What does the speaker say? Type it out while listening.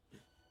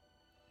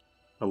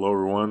Hello,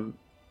 everyone.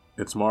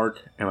 It's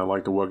Mark, and I'd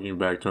like to welcome you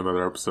back to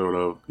another episode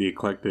of the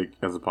Eclectic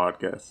As A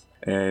Podcast.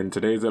 And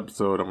today's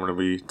episode, I'm going to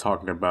be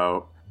talking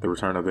about the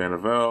return of the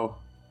NFL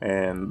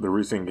and the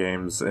recent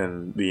games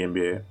in the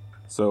NBA.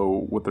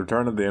 So, with the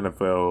return of the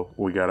NFL,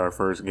 we got our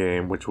first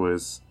game, which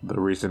was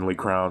the recently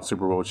crowned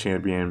Super Bowl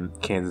champion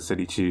Kansas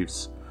City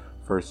Chiefs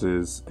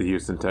versus the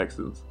Houston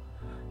Texans.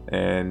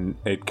 And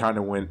it kind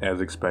of went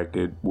as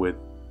expected, with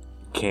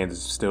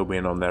Kansas still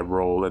being on that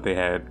roll that they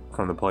had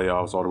from the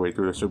playoffs all the way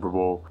through the Super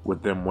Bowl,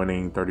 with them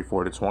winning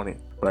 34-20.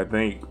 But I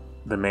think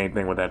the main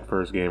thing with that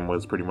first game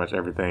was pretty much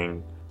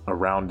everything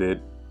around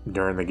it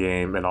during the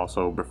game and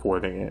also before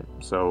the game.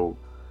 So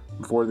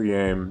before the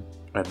game,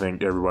 I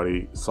think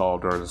everybody saw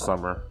during the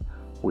summer,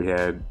 we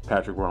had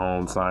Patrick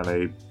Mahomes sign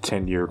a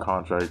 10-year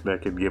contract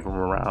that could give him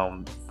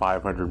around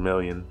 $500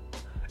 million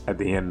at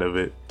the end of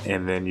it.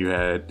 And then you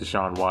had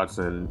Deshaun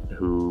Watson,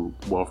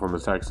 from the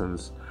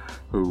Texans,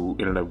 who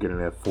ended up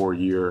getting a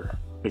 4-year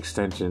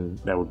extension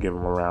that would give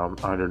him around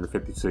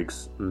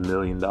 $156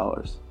 million.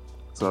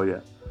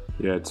 So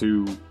yeah,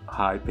 two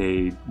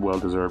high-paid,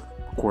 well-deserved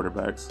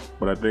quarterbacks.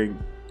 But I think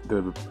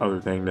the other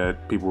thing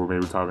that people were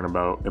maybe talking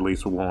about, at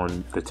least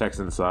on the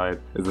Texans side,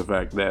 is the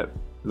fact that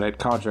that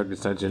contract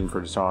extension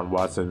for Deshaun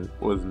Watson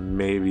was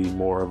maybe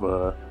more of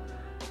a,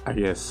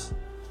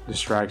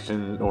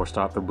 distraction or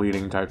stop the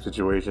bleeding type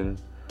situation,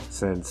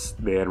 since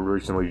they had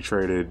recently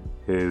traded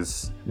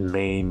his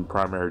main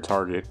primary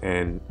target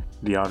in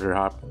DeAndre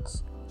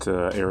Hopkins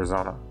to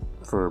Arizona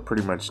for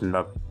pretty much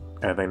nothing.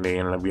 I think they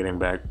ended up getting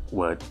back,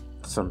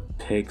 some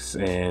picks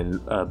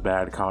and a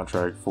bad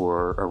contract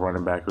for a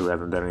running back who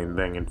hasn't done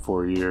anything in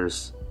 4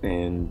 years,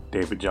 in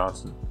David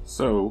Johnson.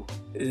 So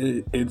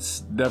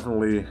it's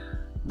definitely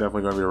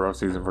going to be a rough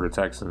season for the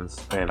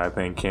Texans, and I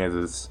think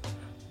Kansas,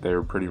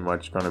 they're pretty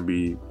much going to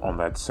be on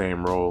that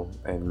same role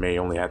and may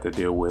only have to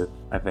deal with,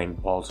 I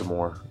think,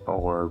 Baltimore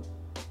or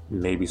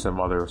maybe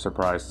some other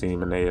surprise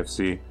team in the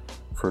AFC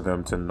for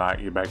them to not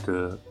get back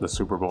to the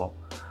Super Bowl.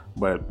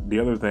 But the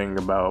other thing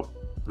about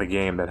the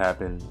game that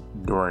happened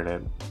during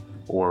it,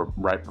 or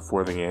right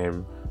before the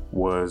game,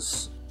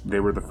 was they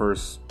were the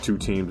first two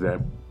teams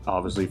that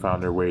obviously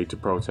found their way to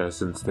protest,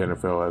 since the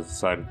NFL has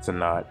decided to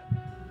not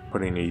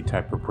put any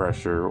type of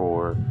pressure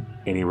or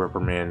any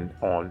reprimand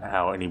on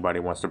how anybody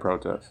wants to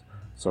protest.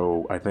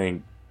 So I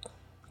think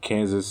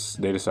Kansas,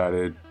 they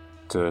decided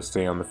to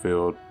stay on the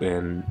field,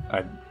 and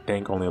I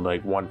think only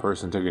one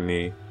person took a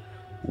knee,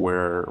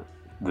 where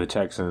the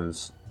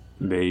Texans,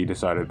 they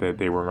decided that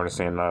they were going to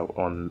stand out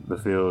on the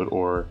field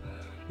or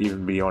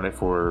even be on it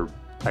for,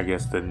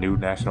 the new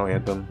national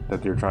anthem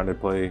that they're trying to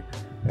play,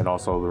 and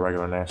also the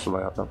regular national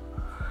anthem.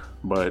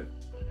 But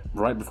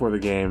right before the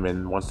game,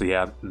 and once the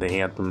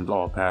anthems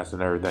all passed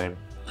and everything,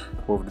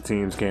 both of the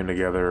teams came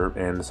together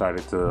and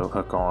decided to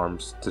hook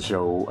arms to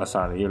show a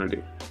sign of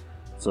unity.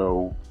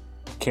 So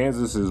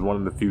Kansas is one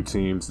of the few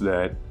teams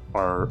that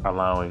are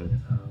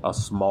allowing a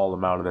small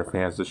amount of their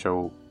fans to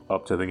show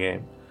up to the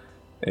game.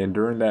 And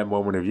during that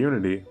moment of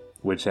unity,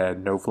 which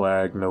had no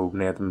flag, no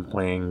anthems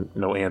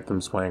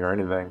playing or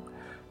anything,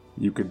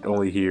 you could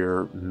only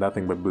hear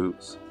nothing but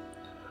boos.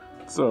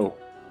 So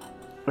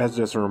that's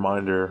just a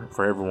reminder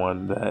for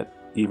everyone that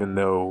even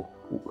though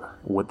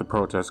with the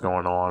protests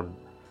going on,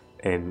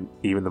 and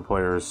even the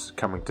players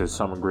coming to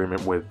some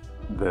agreement with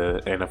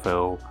the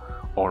NFL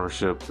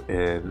ownership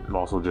and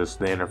also just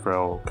the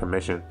NFL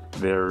commission,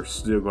 there's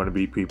still going to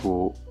be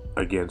people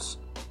against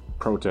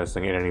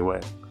protesting in any way.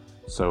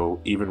 So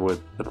even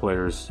with the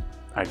players,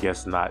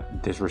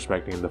 not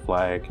disrespecting the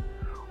flag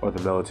or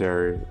the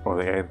military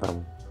or the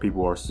anthem,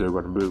 people are still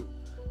going to boo.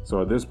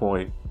 So at this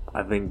point,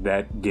 I think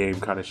that game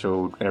kind of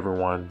showed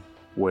everyone,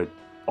 with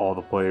all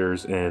the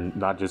players, and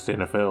not just the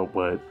NFL,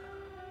 but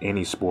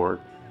any sport,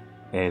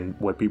 and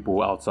what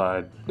people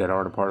outside that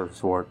aren't a part of the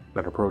sport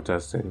that are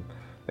protesting,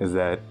 is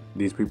that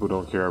these people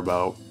don't care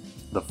about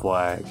the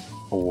flag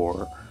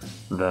or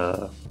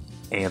the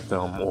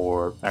anthem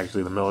or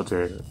actually the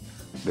military.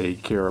 They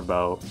care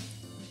about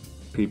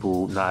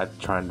people not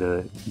trying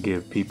to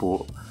give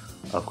people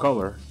of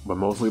color, but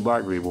mostly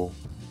black people,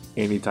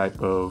 any type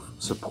of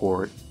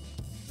support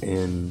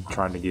in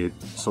trying to get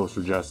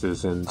social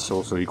justice and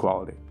social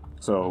equality.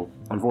 So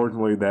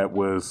unfortunately, that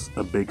was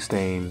a big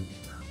stain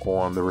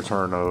on the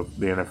return of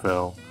the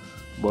NFL.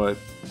 But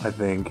I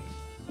think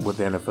with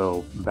the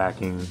NFL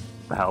backing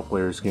how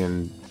players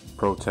can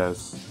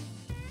protest,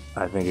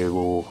 I think it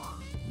will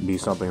be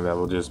something that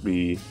will just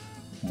be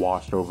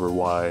washed over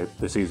while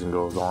the season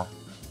goes on.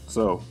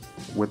 So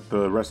with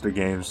the rest of the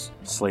games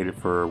slated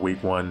for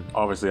week 1,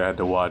 obviously I had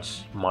to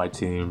watch my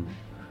team,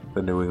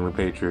 the New England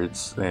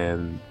Patriots,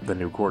 and the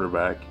new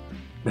quarterback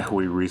that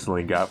we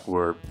recently got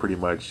for pretty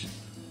much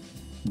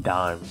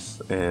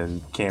dimes, and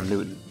Cam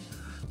Newton.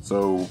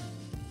 So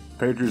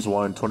Patriots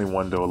won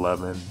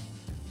 21-11,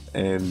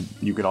 and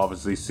you can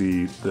obviously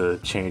see the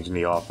change in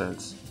the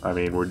offense. I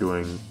mean, we're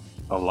doing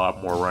a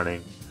lot more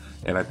running,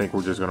 and I think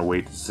we're just going to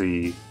wait to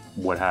see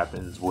what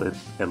happens with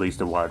at least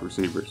the wide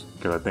receivers,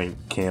 because I think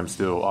Cam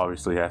still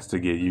obviously has to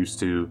get used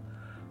to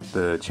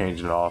the change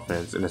in the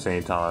offense. At the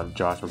same time,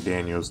 Josh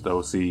McDaniels, the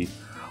OC,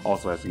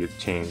 also has to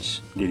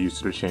get used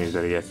to the change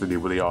that he has to do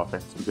with the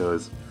offense,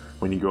 because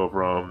when you go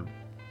from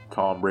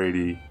Tom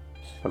Brady,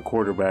 a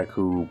quarterback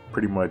who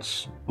pretty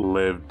much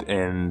lived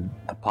in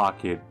the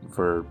pocket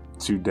for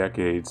 2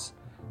 decades,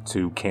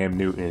 to Cam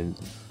Newton,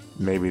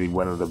 maybe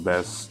one of the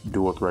best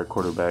dual threat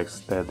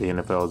quarterbacks that the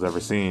NFL has ever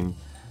seen,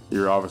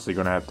 you're obviously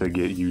going to have to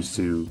get used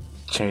to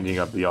changing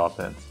up the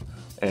offense.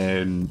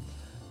 And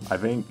I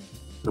think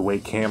the way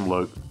Cam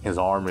looked, his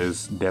arm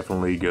is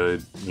definitely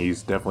good.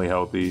 He's definitely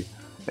healthy.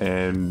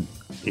 And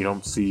you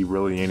don't see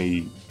really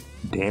any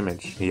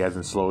damage. He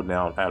hasn't slowed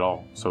down at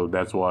all. So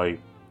that's why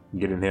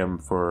getting him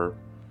for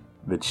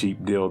the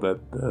cheap deal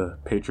that the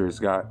Patriots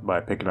got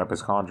by picking up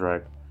his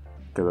contract,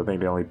 because I think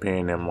they're only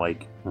paying him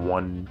like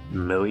 $1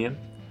 million.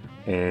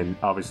 And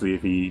obviously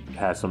if he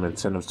has some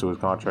incentives to his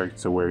contract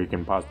to where he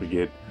can possibly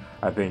get,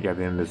 I think at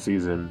the end of the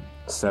season,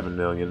 $7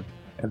 million.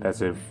 And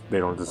that's if they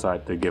don't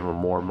decide to give him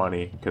more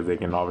money, because they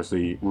can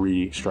obviously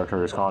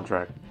restructure his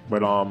contract.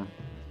 But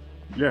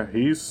yeah,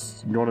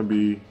 he's going to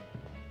be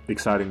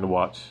exciting to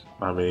watch.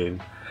 I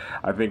mean,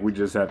 I think we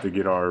just have to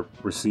get our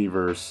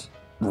receivers,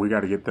 we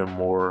got to get them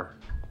more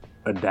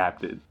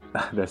adapted.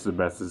 That's the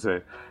best to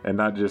say. And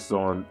not just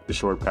on the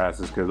short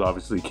passes, because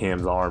obviously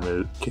Cam's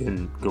arm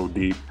can go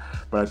deep.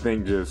 But I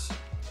think just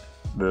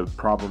the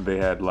problem they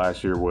had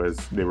last year was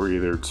they were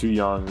either too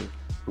young,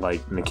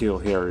 like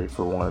N'Keal Harry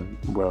for one,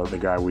 well, the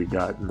guy we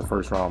got in the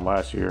first round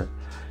last year,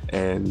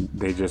 and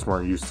they just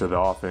weren't used to the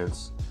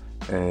offense.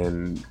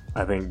 And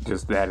I think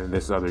just that in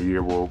this other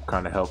year will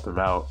kind of help them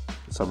out,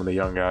 some of the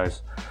young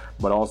guys.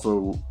 But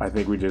also, I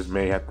think we just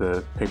may have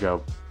to pick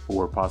up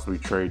or possibly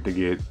trade to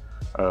get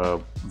a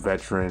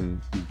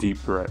veteran deep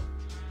threat.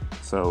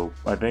 So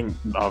I think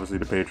obviously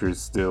the Patriots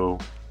still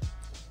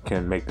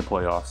can make the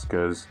playoffs,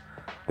 because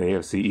the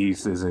AFC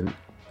East isn't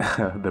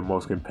the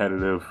most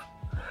competitive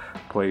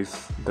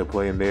place to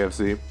play in the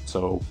AFC.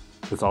 So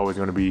it's always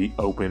going to be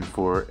open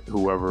for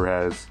whoever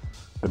has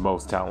the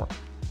most talent.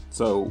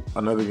 So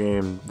another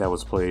game that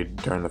was played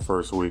during the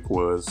first week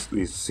was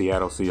the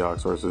Seattle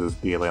Seahawks versus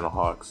the Atlanta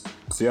Hawks.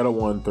 Seattle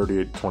won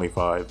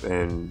 38-25,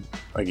 and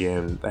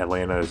again,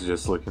 Atlanta is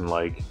just looking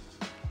like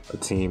a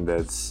team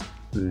that's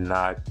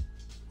not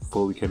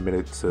fully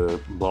committed to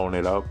blowing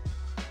it up,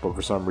 but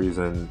for some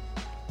reason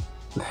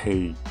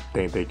they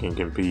think they can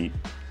compete,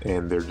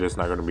 and they're just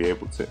not going to be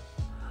able to.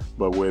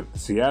 But with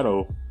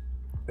Seattle,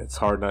 it's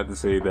hard not to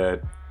say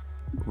that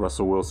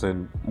Russell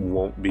Wilson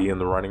won't be in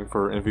the running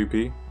for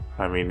MVP.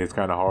 I mean, it's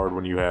kind of hard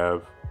when you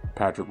have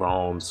Patrick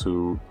Mahomes,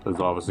 who is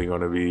obviously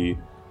going to be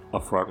a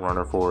front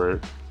runner for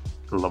it,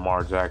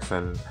 Lamar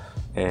Jackson,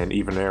 and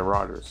even Aaron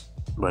Rodgers.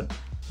 But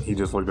he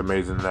just looked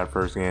amazing in that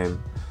first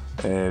game.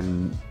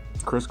 And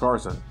Chris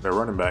Carson, their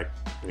running back,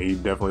 he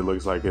definitely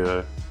looks like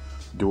a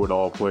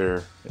do-it-all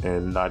player,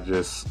 and not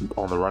just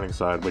on the running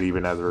side, but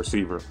even as a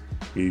receiver.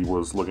 He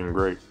was looking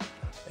great.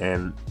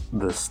 And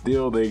the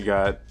steal they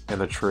got in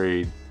the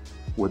trade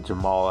with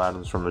Jamal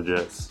Adams from the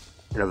Jets,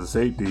 as a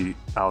safety,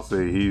 I'll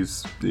say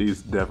he's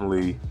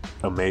definitely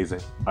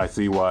amazing. I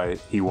see why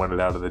he wanted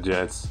out of the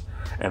Jets,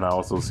 and I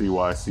also see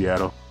why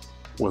Seattle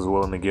was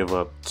willing to give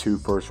up 2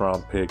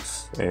 first-round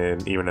picks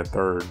and even a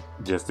third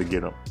just to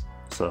get him.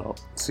 So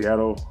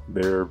Seattle,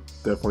 they're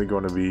definitely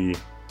going to be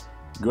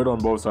good on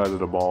both sides of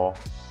the ball,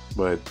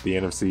 but the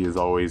NFC is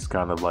always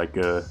kind of like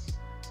a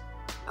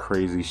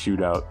crazy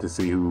shootout to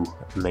see who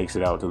makes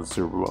it out to the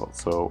Super Bowl.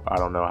 So I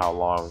don't know how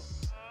long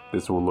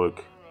this will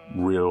look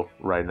real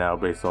right now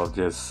based off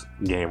just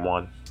game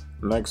 1.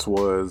 Next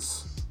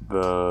was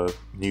the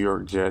New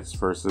York Jets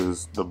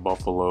versus the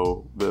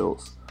Buffalo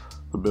Bills.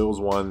 The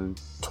Bills won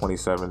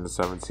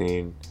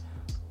 27-17.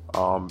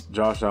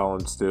 Josh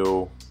Allen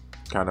still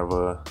kind of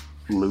a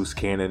loose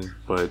cannon,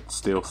 but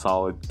still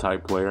solid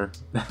type player.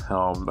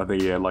 I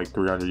think he had like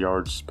 300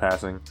 yards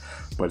passing,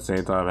 but at the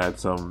same time had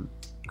some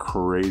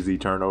crazy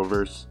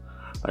turnovers.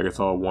 Like I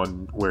saw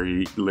one where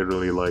he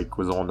literally like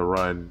was on the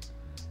run,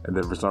 and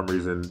then for some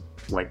reason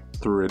like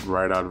threw it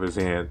right out of his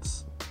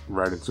hands,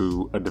 right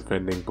into a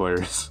defending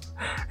player's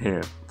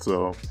hand.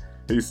 So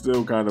he's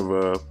still kind of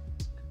a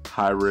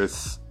high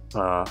risk,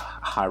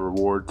 high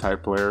reward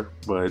type player,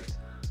 but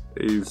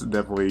he's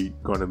definitely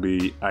going to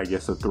be, I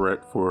guess, a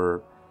threat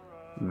for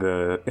in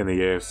the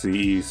AFC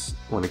East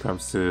when it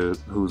comes to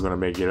who's going to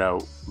make it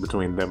out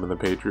between them and the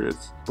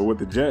Patriots. But with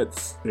the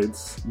Jets,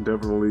 it's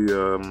definitely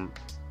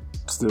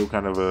still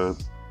kind of a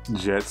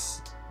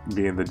Jets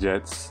being the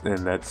Jets, and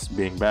that's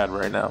being bad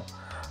right now.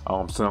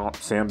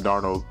 Sam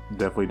Darnold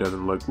definitely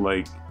doesn't look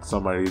like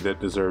somebody that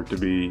deserved to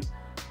be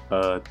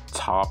a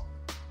top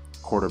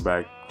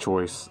quarterback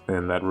choice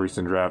in that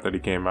recent draft that he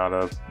came out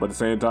of. But at the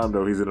same time,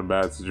 though, he's in a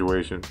bad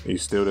situation. He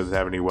still doesn't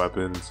have any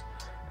weapons,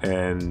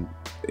 and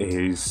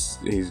he's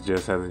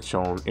just hasn't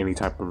shown any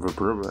type of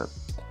improvement.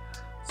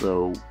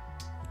 So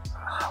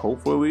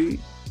hopefully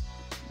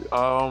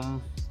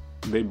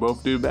they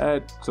both do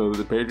bad so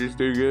the Patriots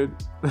do good.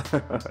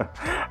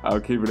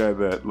 I'll keep it at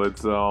that.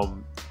 Let's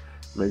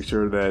make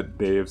sure that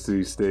the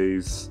AFC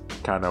stays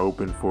kind of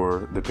open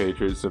for the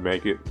Patriots to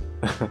make it.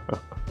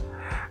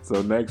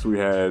 So next we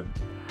had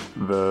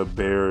the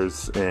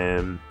Bears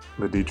and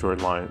the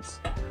Detroit Lions.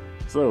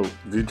 So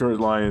Detroit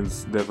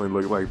Lions definitely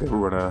looked like they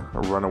were going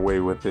to run away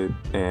with it.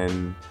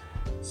 And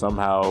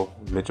somehow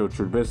Mitchell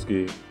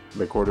Trubisky,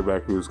 the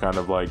quarterback who's kind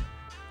of like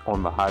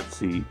on the hot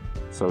seat,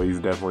 so he's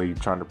definitely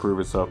trying to prove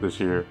himself this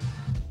year.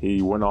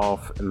 He went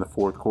off in the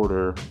fourth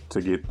quarter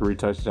to get 3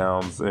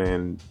 touchdowns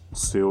and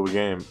seal the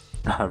game.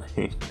 I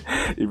mean,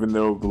 even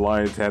though the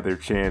Lions had their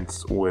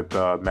chance with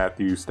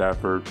Matthew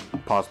Stafford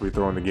possibly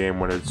throwing the game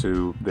winner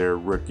to their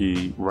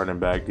rookie running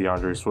back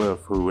DeAndre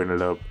Swift, who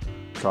ended up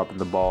dropping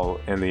the ball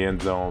in the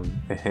end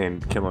zone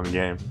and killing the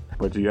game.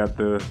 But you have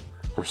to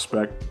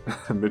respect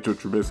Mitchell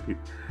Trubisky.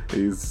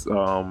 He's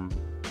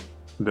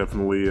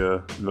definitely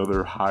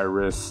another high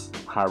risk,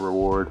 high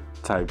reward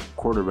type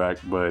quarterback.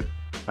 But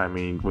I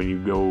mean, when you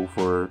go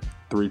for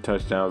 3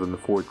 touchdowns in the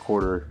fourth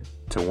quarter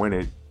to win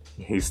it,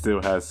 he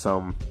still has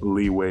some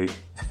leeway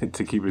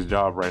to keep his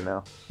job right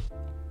now.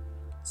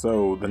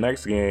 So the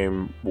next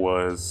game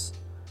was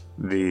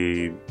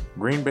the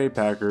Green Bay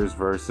Packers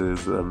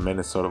versus the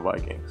Minnesota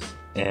Vikings.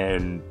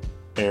 And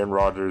Aaron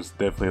Rodgers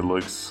definitely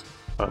looks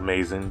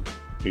amazing.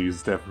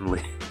 He's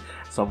definitely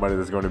somebody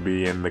that's going to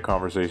be in the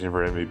conversation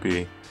for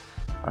MVP.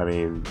 I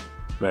mean,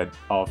 that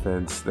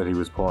offense that he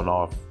was pulling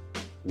off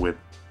with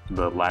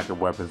the lack of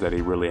weapons that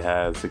he really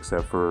has,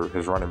 except for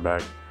his running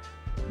back,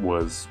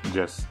 was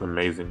just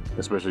amazing,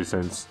 especially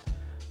since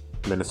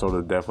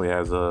Minnesota definitely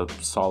has a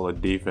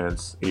solid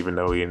defense, even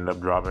though he ended up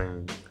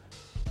dropping,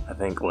 I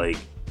think, like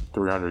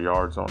 300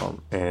 yards on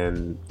them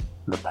and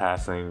the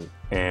passing,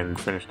 and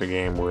finished the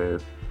game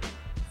with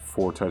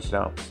 4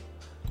 touchdowns.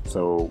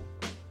 So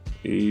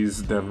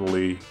he's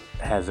definitely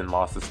hasn't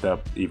lost a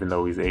step, even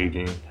though he's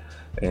aging,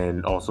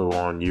 and also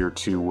on year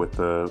 2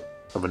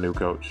 of a new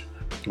coach.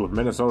 With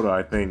Minnesota,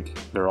 I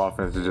think their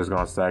offense has just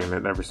gone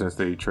stagnant ever since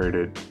they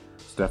traded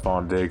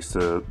Stephon Diggs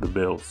to the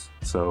Bills.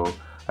 So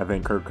I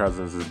think Kirk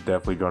Cousins is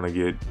definitely going to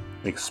get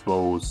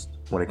exposed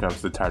when it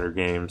comes to tighter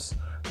games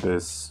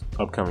this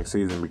upcoming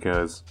season,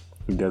 because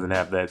he doesn't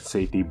have that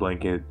safety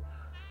blanket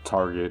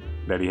target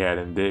that he had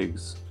in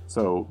Diggs.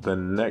 So the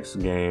next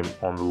game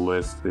on the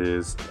list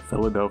is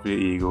Philadelphia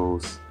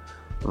Eagles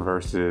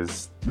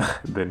versus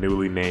the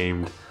newly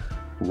named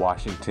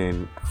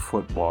Washington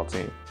football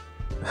team.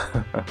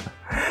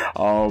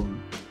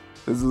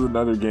 This is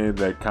another game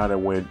that kind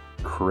of went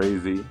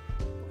crazy.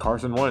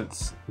 Carson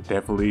Wentz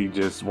definitely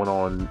just went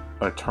on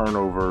a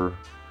turnover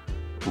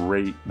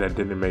rate that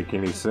didn't make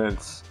any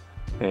sense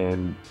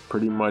and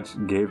pretty much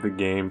gave the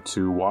game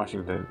to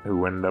Washington,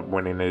 who ended up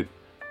winning it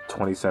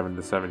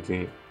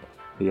 27-17.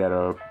 He had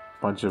a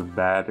bunch of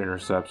bad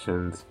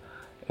interceptions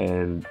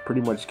and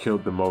pretty much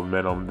killed the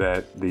momentum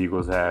that the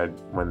Eagles had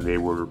when they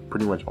were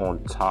pretty much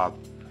on top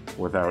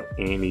without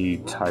any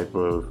type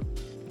of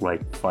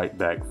fight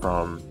back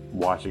from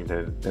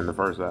Washington in the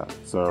first half.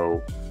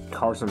 So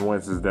Carson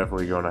Wentz is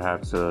definitely going to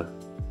have to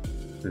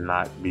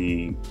not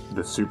be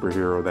the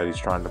superhero that he's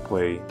trying to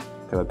play,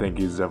 because I think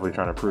he's definitely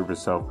trying to prove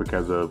himself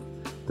because of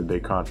the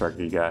big contract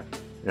he got,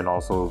 and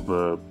also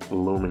the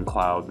looming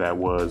cloud that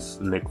was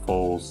Nick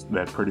Foles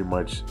that pretty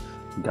much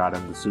got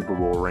him the Super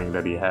Bowl ring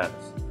that he has.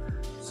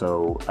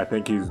 So I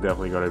think he's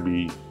definitely going to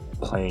be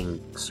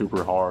playing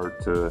super hard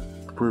to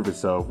prove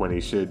himself when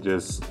he should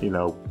just,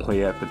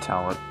 play at the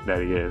talent that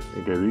he is,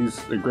 because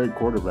he's a great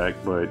quarterback,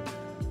 but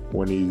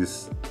when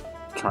he's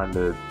trying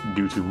to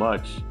do too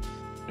much,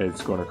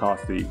 it's going to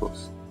cost the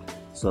Eagles.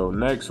 So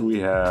next we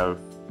have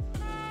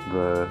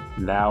the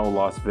now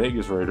Las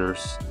Vegas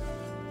Raiders,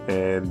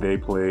 and they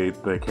played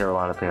the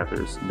Carolina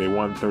Panthers. They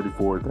won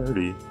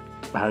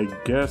 34-30. I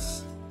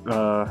guess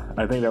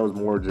I think that was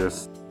more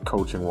just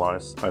coaching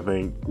wise. I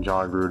think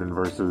John Gruden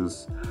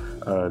versus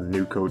a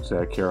new coach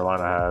that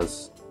Carolina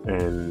has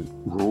in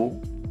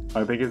Rule,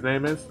 I think his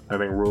name is. I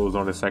think Rule is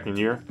on his second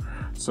year.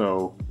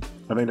 So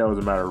I think that was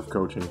a matter of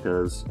coaching,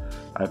 because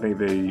I think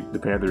the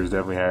Panthers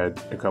definitely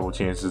had a couple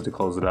chances to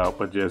close it out,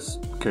 but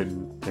just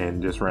couldn't,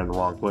 and just ran the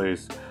wrong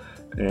place.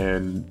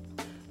 And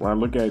when I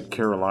look at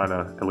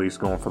Carolina, at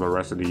least going for the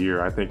rest of the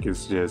year, I think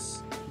it's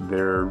just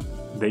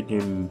they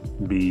can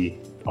be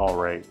all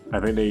right. I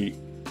think they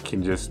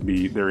can just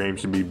be, their aim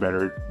should be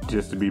better,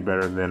 just to be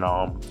better than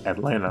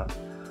Atlanta.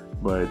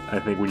 But I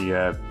think when you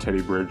have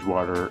Teddy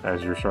Bridgewater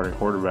as your starting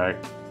quarterback,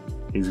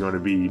 he's going to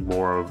be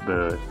more of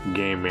the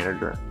game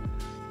manager.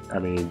 I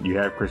mean, you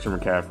have Christian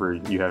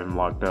McCaffrey, you have him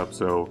locked up,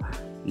 so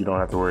you don't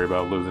have to worry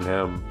about losing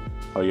him.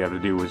 All you have to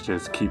do is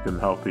just keep him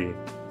healthy,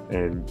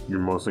 and you're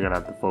mostly going to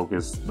have to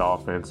focus the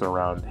offense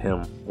around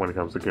him when it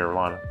comes to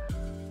Carolina.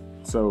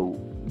 So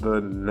the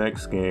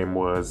next game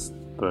was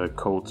the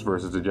Colts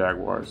versus the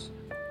Jaguars.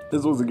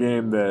 This was a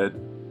game that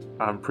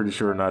I'm pretty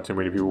sure not too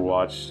many people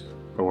watched,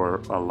 or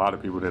a lot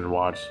of people didn't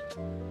watch.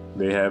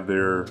 They have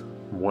their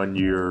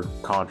 1-year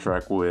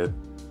contract with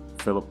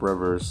Phillip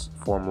Rivers,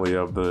 formerly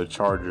of the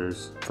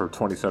Chargers, for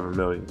 $27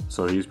 million.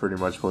 So he's pretty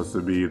much supposed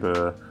to be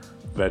the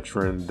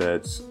veteran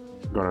that's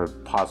going to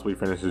possibly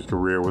finish his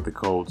career with the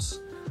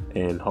Colts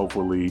and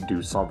hopefully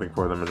do something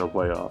for them in the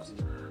playoffs.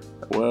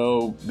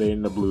 Well, they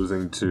ended up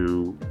losing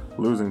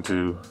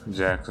to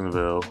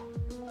Jacksonville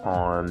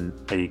on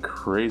a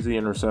crazy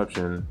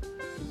interception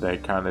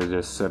that kind of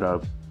just set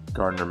up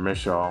Gardner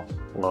Minshew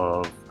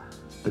of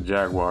the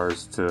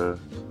Jaguars to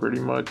pretty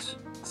much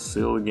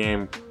seal the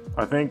game.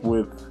 I think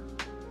with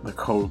the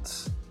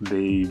Colts,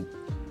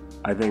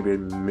 I think they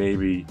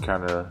maybe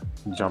kind of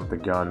jumped the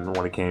gun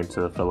when it came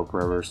to Phillip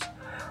Rivers.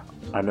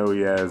 I know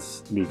he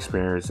has the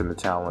experience and the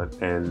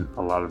talent, and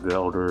a lot of the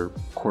older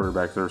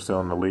quarterbacks that are still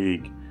in the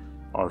league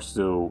are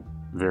still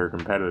very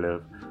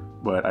competitive,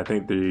 but I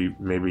think they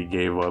maybe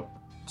gave up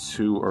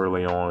too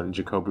early on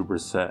Jacoby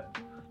Brissett.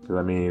 Because,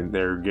 I mean,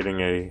 they're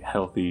getting a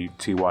healthy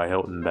T.Y.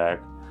 Hilton back,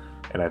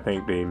 and I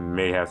think they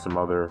may have some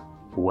other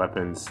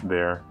weapons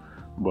there,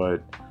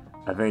 but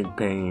I think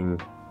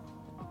paying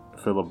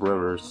Phillip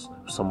Rivers,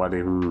 somebody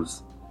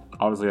who's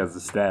obviously has the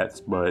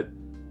stats but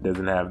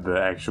doesn't have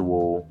the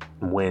actual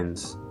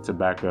wins to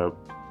back up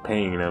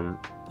paying him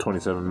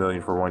 $27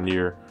 million for 1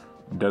 year,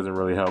 doesn't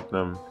really help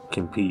them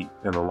compete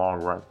in the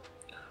long run.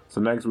 So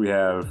next we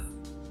had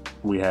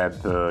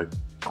the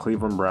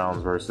Cleveland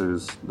Browns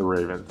versus the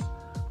Ravens.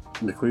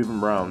 The Cleveland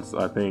Browns,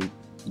 I think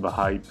the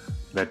hype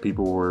that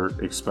people were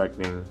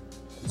expecting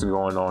is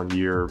going on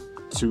year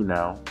 2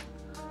 now.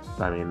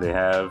 I mean, they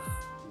have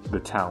the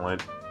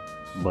talent,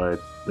 but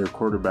their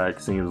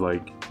quarterback seems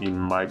like he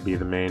might be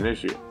the main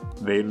issue.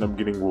 They ended up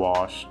getting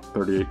washed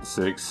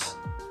 38-6.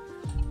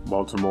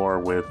 Baltimore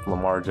with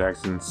Lamar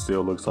Jackson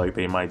still looks like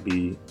they might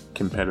be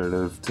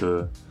competitive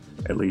to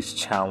at least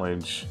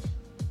challenge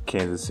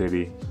Kansas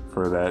City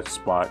for that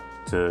spot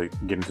to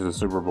get into the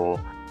Super Bowl.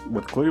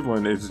 With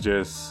Cleveland, it's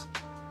just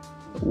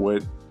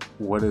what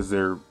is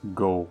their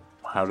goal?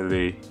 How do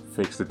they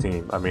fix the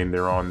team? I mean,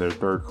 they're on their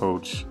third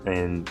coach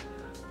in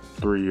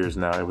 3 years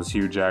now. It was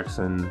Hugh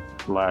Jackson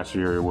last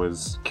year. It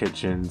was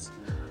Kitchens.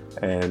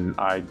 And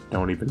I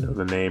don't even know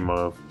the name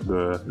of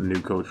the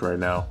new coach right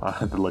now. I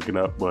have to look it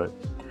up. But,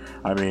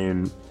 I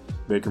mean,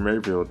 Baker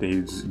Mayfield,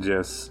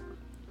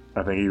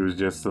 I think he was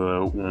just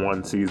a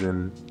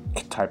one-season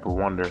type of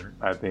wonder.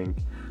 I think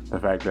the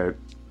fact that,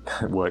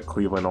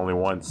 Cleveland only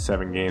won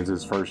 7 games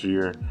his first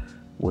year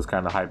was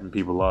kind of hyping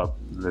people up.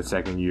 The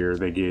second year,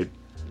 they get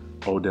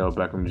Odell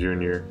Beckham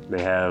Jr.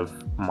 They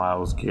have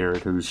Myles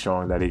Garrett, who's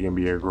showing that he can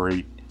be a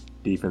great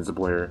defensive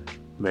player.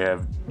 They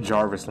have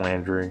Jarvis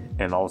Landry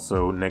and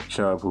also Nick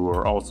Chubb, who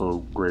are also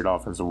great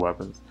offensive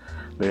weapons.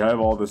 They have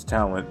all this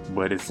talent,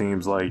 but it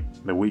seems like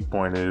the weak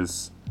point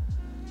is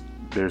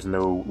there's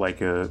no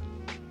a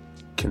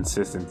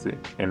consistency.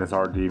 And it's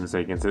hard to even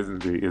say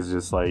consistency. It's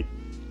just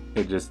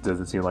it just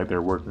doesn't seem like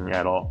they're working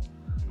at all.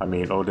 I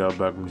mean, Odell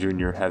Beckham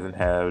Jr. hasn't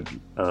had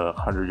a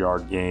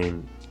 100-yard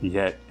game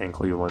yet in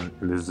Cleveland,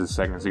 and this is his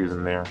second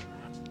season there.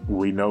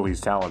 We know he's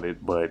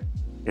talented, but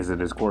is it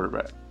his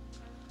quarterback?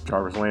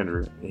 Jarvis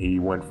Landry, he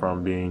went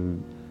from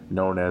being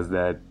known as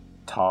that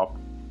top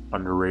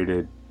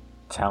underrated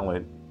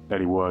talent that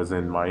he was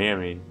in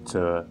Miami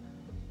to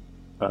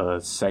a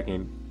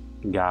second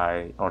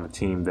guy on a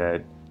team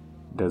that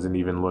doesn't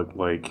even look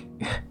like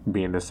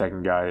being the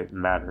second guy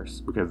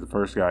matters because the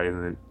first guy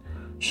isn't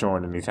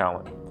showing any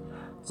talent.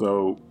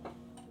 So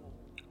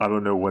I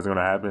don't know what's going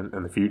to happen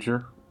in the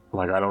future.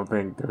 I don't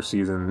think their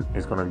season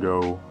is going to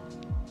go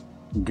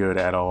good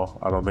at all.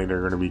 I don't think they're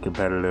going to be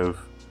competitive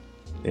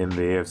in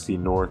the AFC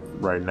North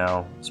right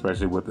now,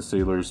 especially with the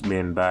Steelers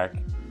being back,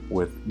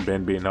 with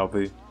Ben being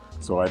healthy.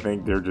 So I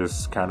think they're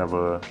just kind of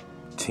a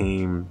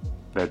team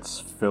that's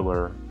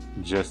filler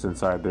just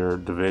inside their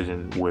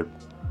division with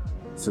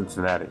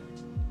Cincinnati.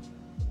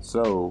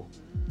 So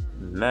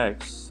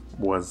next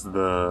was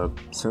the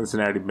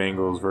Cincinnati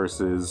Bengals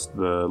versus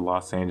the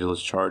Los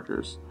Angeles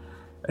Chargers.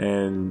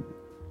 And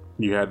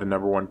you had the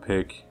number 1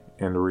 pick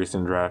in the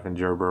recent draft in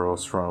Joe Burrow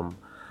from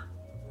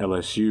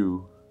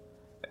LSU.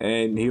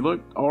 And he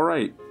looked all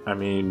right. I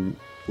mean,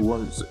 we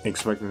weren't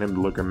expecting him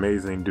to look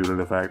amazing due to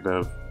the fact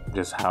of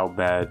just how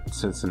bad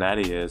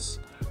Cincinnati is.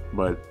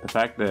 But the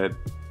fact that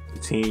the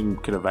team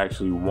could have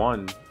actually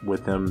won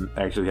with him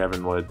actually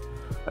having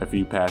a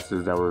few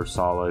passes that were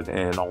solid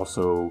and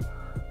also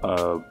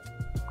a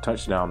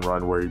touchdown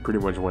run where he pretty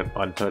much went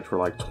untouched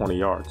for 20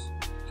 yards.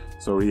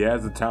 So he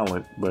has the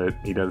talent, but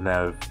he doesn't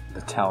have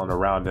the talent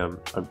around him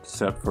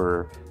except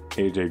for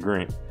AJ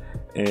Green.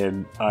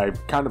 And I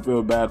kind of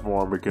feel bad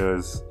for him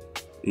because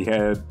he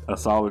had a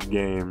solid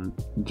game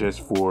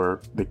just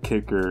for the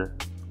kicker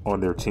on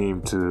their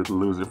team to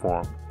lose it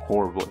for him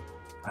horribly.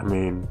 I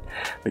mean,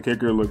 the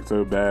kicker looked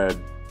so bad,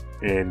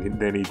 and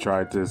then he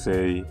tried to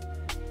say,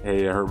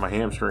 hey, I hurt my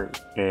hamstring.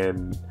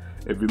 And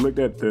if you looked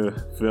at the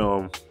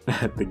film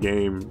at the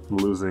game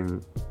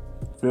losing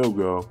field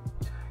goal,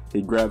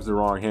 he grabs the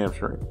wrong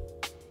hamstring.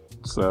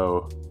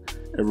 So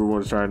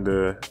everyone's trying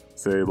to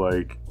say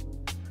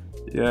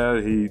yeah,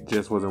 he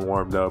just wasn't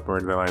warmed up or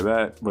anything like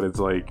that. But it's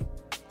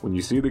when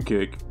you see the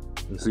kick,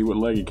 you see what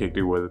leg he kicked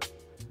it with,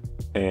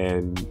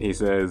 and he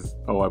says,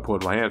 oh, I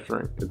pulled my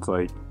hamstring. It's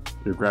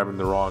you're grabbing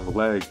the wrong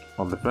leg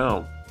on the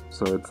film.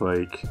 So it's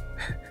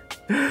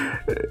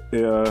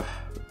yeah,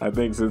 I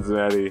think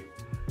Cincinnati,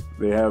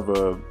 they have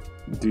a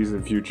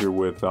decent future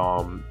with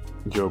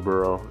Joe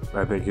Burrow.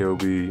 I think he'll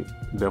be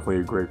definitely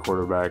a great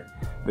quarterback.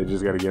 They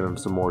just got to get him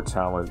some more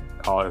talent,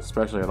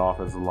 especially on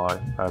offensive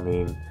line. I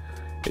mean,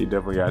 he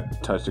definitely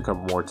got touched a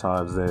couple more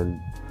times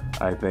than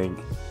I think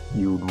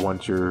you'd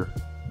want your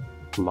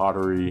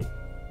lottery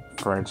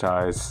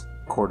franchise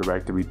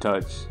quarterback to be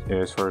touched in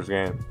his first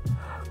game.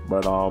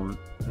 But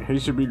he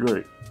should be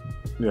great.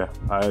 Yeah,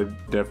 I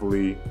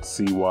definitely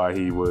see why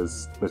he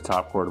was the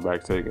top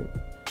quarterback taken.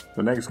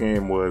 The next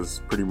game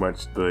was pretty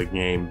much the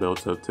game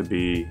built up to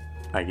be,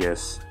 I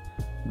guess,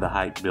 the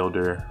hype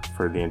builder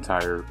for the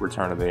entire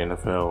return of the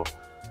NFL,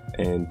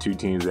 and two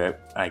teams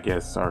that I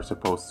guess are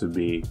supposed to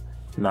be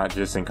not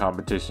just in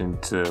competition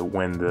to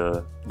win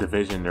the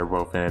division they're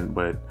both in,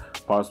 but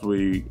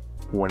possibly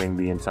winning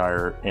the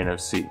entire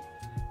NFC.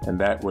 And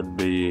that would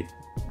be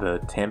the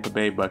Tampa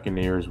Bay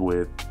Buccaneers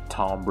with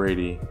Tom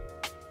Brady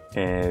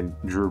and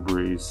Drew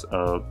Brees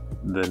of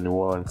the New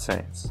Orleans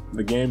Saints.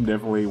 The game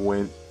definitely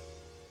went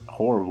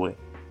horribly.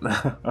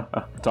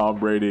 Tom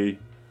Brady,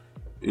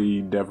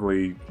 he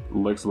definitely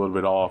looks a little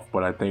bit off,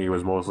 but I think it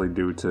was mostly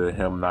due to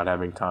him not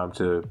having time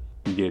to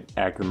get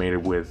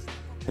acclimated with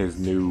his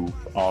new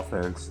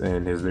offense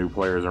and his new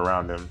players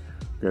around him,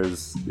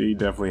 because he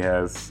definitely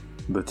has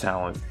the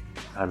talent.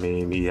 I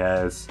mean, he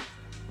has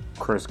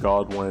Chris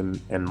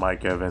Godwin and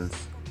Mike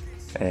Evans,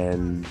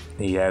 and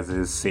he has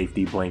his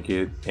safety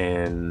blanket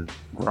in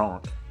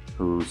Gronk,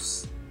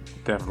 who's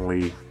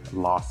definitely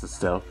lost his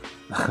stuff.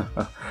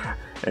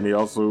 And he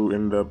also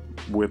ended up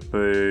with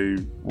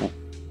a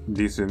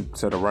decent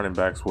set of running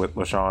backs with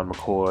LaShawn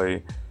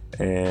McCoy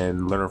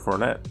and Leonard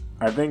Fournette.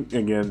 I think,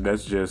 again,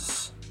 that's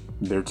just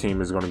their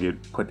team is going to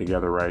get put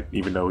together right,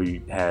 even though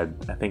I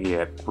think he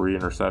had 3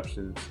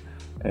 interceptions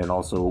and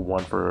also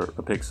 1 for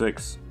a pick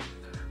 6.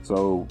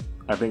 So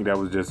I think that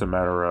was just a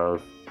matter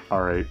of,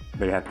 all right,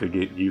 they have to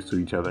get used to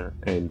each other,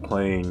 and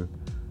playing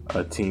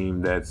a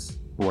team that's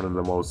one of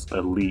the most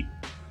elite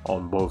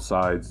on both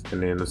sides in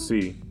the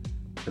NFC,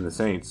 and the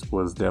Saints,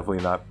 was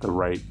definitely not the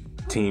right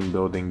team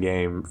building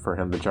game for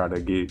him to try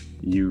to get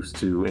used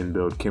to and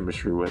build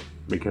chemistry with,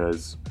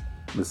 because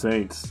the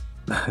Saints,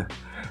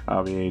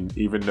 I mean,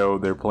 even though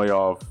their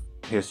playoff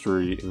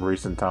history in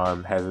recent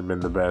time hasn't been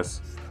the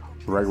best,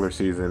 regular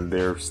season,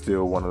 they're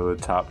still one of the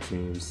top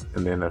teams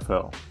in the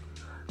NFL.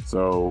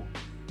 So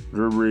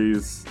Drew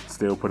Brees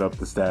still put up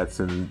the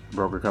stats and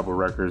broke a couple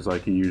records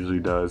like he usually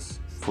does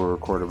for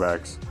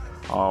quarterbacks.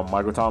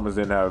 Michael Thomas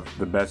didn't have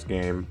the best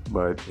game,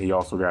 but he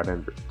also got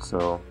injured.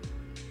 So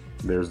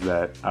there's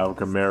that. Alvin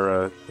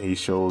Kamara, he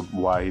showed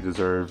why he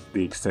deserved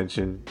the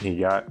extension he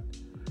got.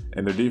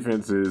 And their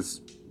defense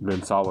has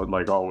been solid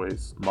like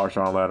always.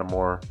 Marshawn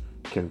Lattimore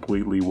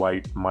completely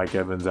wiped Mike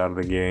Evans out of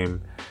the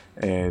game,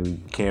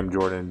 and Cam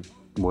Jordan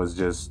was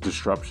just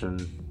disruption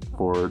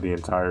for the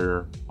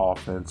entire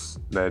offense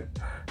that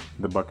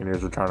the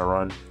Buccaneers were trying to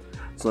run.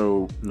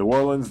 So New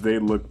Orleans, they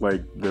look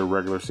like their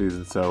regular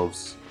season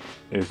selves.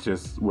 It's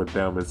just with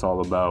them, it's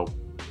all about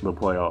the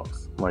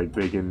playoffs. Like,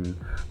 they can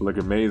look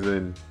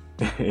amazing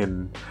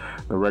in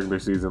the regular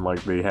season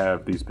like they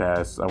have these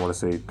past, I want to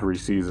say, 3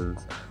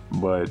 seasons,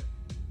 but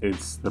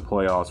it's the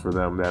playoffs for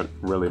them that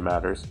really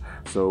matters.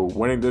 So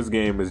winning this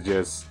game is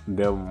just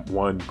them,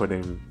 one,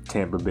 putting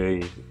Tampa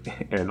Bay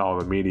and all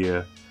the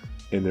media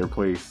in their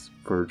place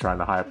for trying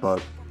to hype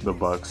up the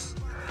Bucs,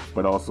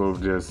 but also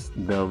just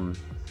them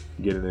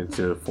getting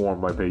into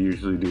form like they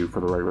usually do for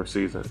the regular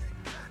season.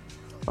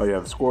 Oh yeah,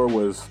 the score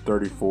was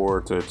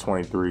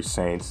 34-23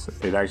 Saints.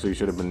 It actually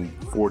should have been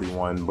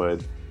 41,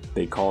 but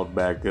they called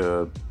back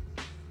a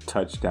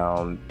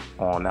touchdown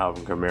on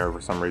Alvin Kamara for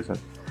some reason.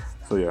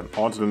 So yeah,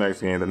 on to the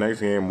next game. The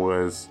next game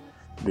was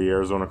the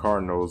Arizona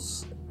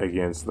Cardinals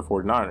against the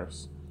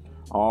 49ers.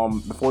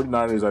 The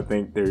 49ers, I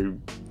think they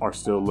are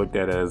still looked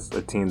at as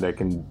a team that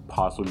can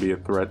possibly be a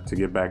threat to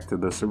get back to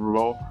the Super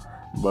Bowl,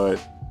 but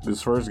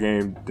this first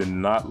game did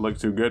not look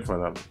too good for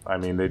them. I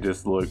mean, they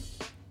just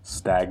looked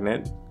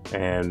stagnant,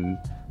 and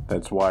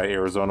that's why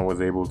Arizona was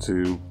able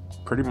to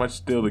pretty much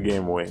steal the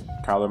game away.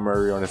 Kyler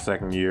Murray on his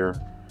second year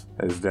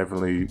is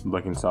definitely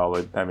looking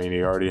solid. I mean,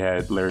 he already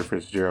had Larry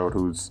Fitzgerald,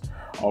 who's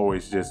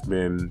always just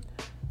been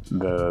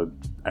the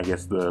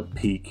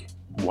peak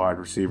wide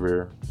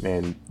receiver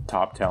and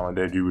top talent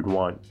that you would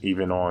want,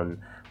 even on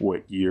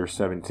year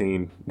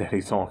 17 that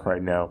he's on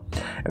right now.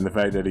 And the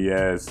fact that he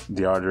has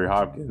DeAndre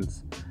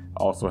Hopkins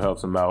also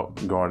helps him out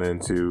going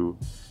into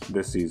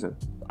this season.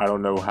 I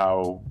don't know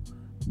how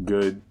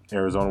good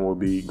Arizona will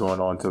be going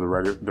on to the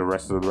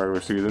rest of the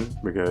regular season,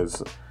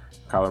 because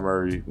Kyler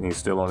Murray, he's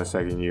still on his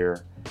second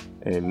year,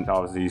 and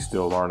obviously he's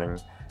still learning.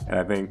 And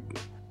I think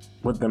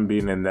with them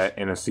being in that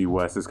NFC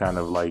West is kind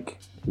of like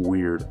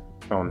weird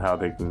on how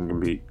they can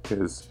compete,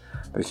 because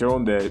they've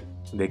shown that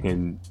they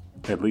can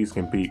at least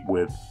compete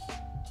with,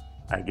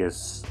 I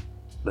guess,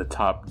 the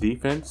top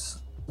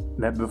defense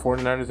that the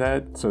 49ers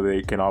had, so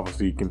they can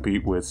obviously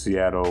compete with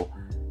Seattle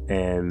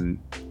and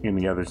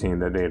any other team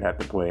that they'd have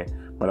to play.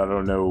 But I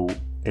don't know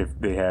if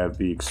they have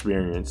the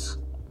experience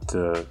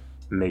to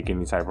make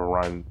any type of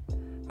run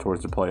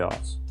towards the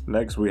playoffs.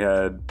 Next, we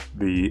had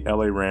the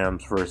LA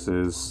Rams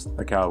versus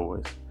the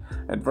Cowboys.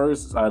 At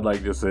first, I'd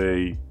like to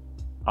say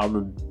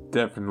I'm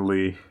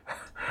definitely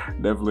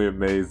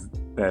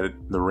amazed that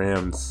the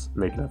Rams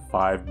making a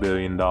 $5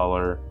 billion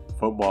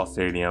football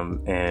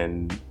stadium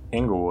in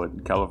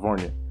Inglewood,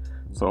 California.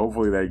 So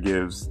hopefully that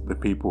gives the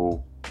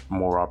people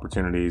more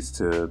opportunities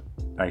to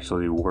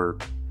actually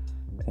work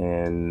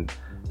and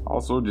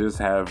also just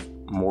have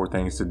more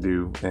things to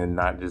do and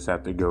not just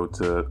have to go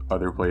to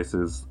other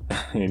places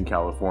in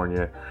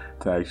California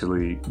to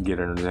actually get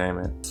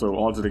entertainment. So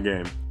on to the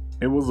game.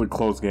 It was a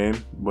close game,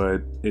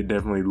 but it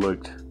definitely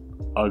looked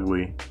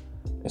ugly,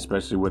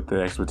 especially with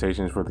the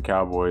expectations for the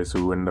Cowboys,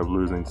 who ended up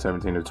losing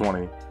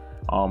 17-20.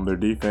 Their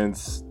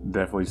defense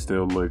definitely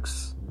still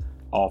looks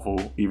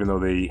awful. Even though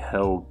they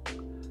held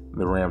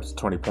the Rams to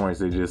 20 points,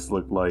 they just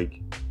looked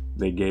like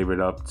they gave it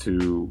up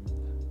to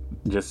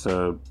just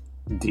a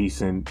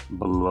decent,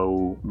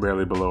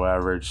 barely below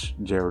average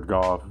Jared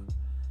Goff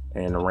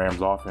and the Rams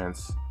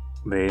offense.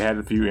 They had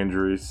a few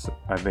injuries,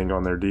 I think,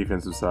 on their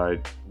defensive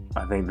side.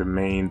 I think the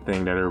main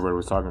thing that everybody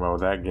was talking about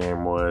with that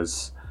game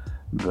was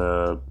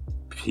the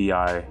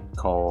PI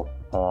call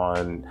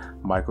on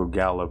Michael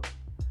Gallup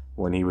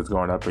when he was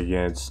going up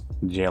against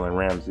Jalen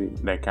Ramsey.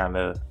 That kind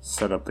of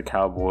set up the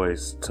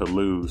Cowboys to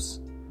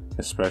lose,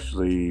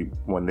 especially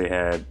when they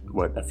had,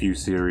 a few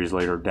series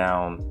later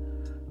down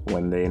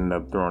when they ended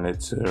up throwing it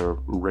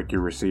to rookie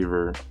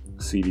receiver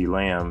CeeDee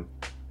Lamb,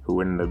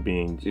 who ended up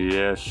being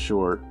just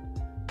short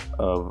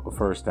of a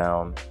first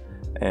down.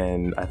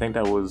 And I think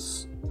that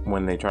was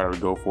when they tried to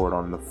go for it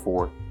on the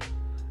fourth.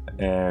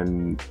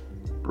 And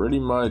pretty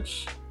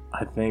much,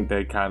 I think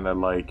they kind of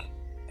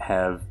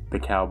have the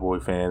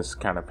Cowboy fans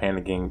kind of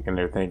panicking, and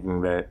they're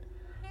thinking that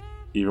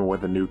even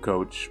with the new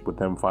coach, with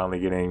them finally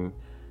getting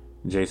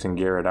Jason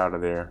Garrett out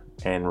of there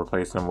and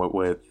replacing him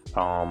with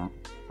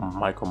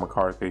Michael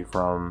McCarthy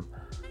from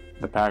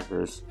the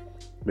Packers,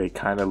 they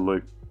kind of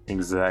look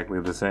exactly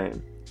the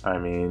same. I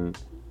mean,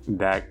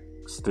 Dak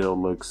still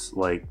looks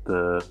like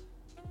the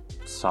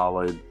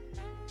solid,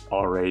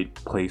 alright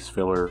place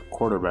filler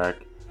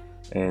quarterback,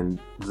 and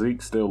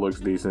Zeke still looks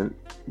decent,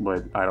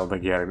 but I don't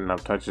think he had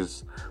enough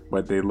touches.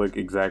 But they look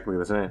exactly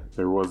the same.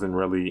 There wasn't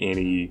really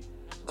any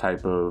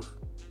type of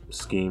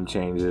scheme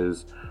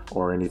changes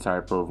or any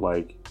type of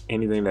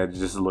anything that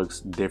just looks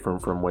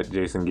different from what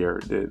Jason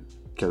Garrett did.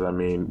 Because I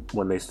mean,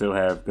 when they still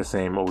have the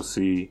same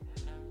OC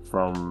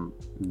from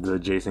the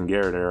Jason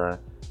Garrett era,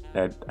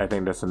 I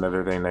think that's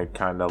another thing that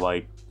kind of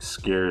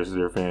scares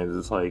their fans.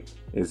 It's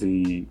is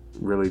he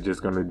really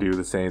just going to do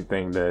the same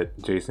thing that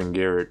Jason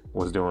Garrett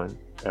was doing?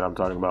 And I'm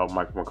talking about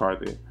Mike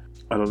McCarthy.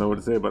 I don't know what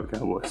to say about the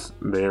Cowboys.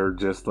 They're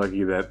just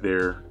lucky that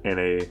they're in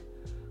a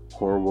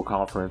horrible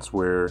conference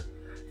where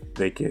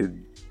they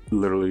could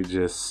literally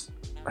just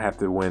have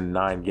to win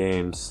 9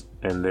 games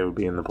and they would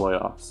be in the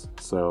playoffs.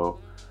 So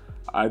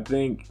I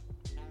think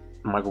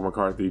Michael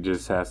McCarthy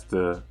just has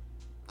to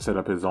set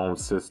up his own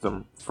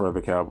system for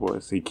the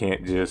Cowboys. He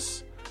can't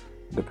just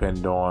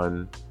depend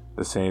on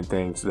the same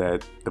things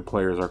that the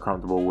players are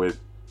comfortable with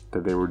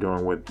that they were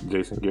doing with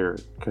Jason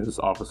Garrett, because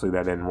obviously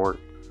that didn't work.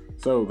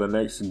 So the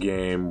next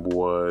game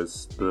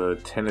was the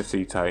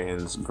Tennessee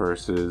Titans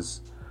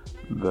versus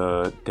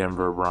the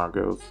Denver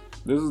Broncos.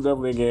 This is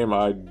definitely a game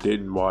I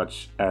didn't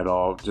watch at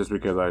all, just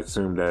because I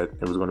assumed that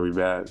it was going to be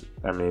bad.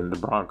 I mean, the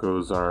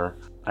Broncos are,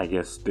 I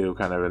guess, still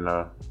kind of in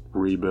a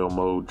rebuild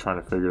mode,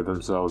 trying to figure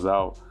themselves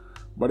out.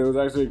 But it was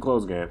actually a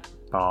close game.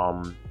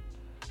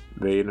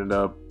 It ended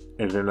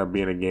up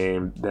being a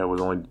game that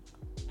was only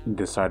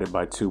decided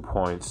by 2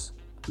 points.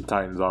 The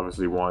Titans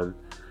obviously won,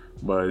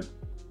 but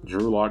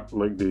Drew Lock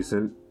looked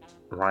decent.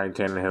 Ryan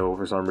Tannehill,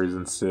 for some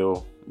reason,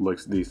 still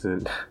looks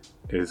decent.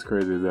 As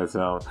crazy as that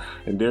sounds.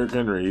 And Derrick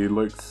Henry, he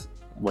looks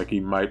like he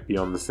might be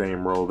on the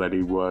same role that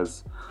he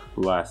was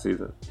last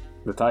season.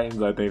 The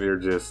Titans, I think they're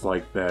just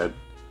that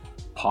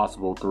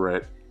possible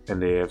threat in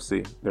the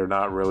AFC. They're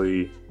not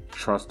really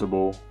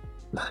trustable,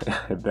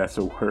 if that's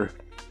a word,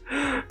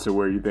 to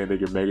where you think they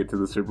can make it to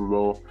the Super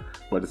Bowl.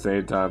 But at the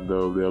same time,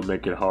 though, they'll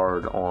make it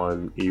hard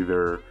on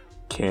either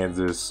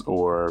Kansas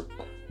or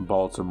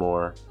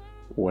Baltimore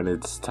when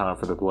it's time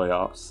for the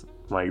playoffs.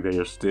 They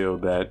are still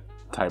that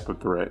type of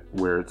threat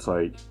where it's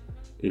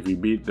if you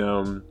beat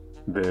them,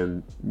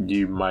 then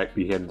you might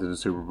be heading to the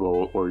Super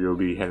Bowl, or you'll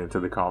be heading to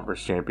the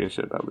conference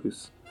championship at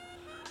least.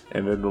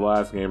 And then the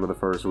last game of the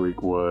first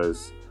week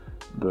was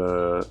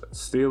the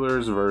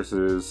Steelers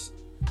versus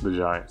the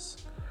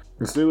Giants.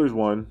 The Steelers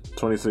won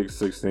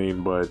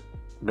 26-16, but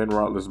Ben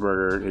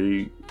Roethlisberger,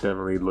 he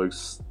definitely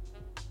looks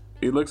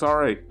all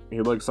right. He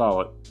looks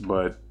solid,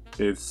 but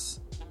it's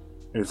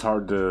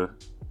hard to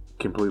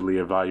completely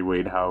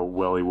evaluate how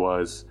well he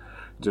was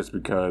just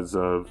because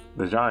of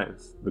the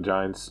Giants. The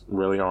Giants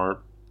really aren't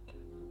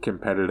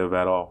competitive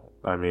at all.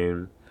 I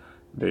mean,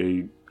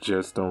 they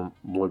just don't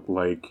look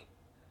like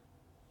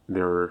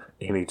they're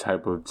any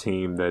type of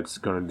team that's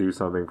going to do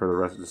something for the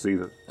rest of the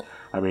season.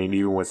 I mean,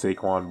 even with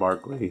Saquon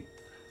Barkley,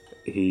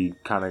 he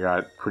kind of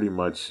got pretty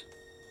much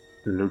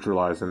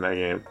neutralized in that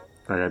game.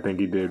 I think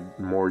he did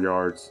more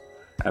yards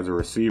as a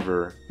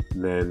receiver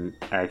than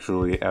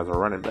actually as a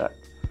running back.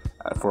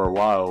 For a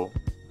while,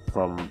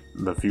 from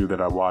the few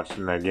that I watched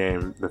in that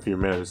game, the few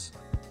minutes,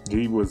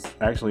 he was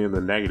actually in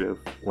the negative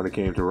when it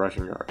came to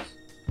rushing yards.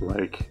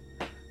 Like,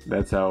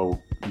 that's how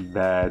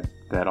bad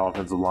that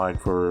offensive line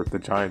for the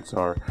Giants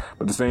are.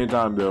 But at the same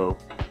time, though,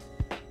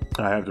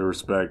 I have to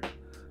respect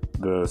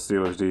the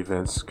Steelers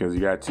defense because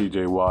you got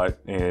TJ Watt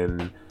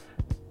and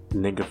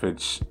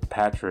Ninkovich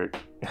Patrick,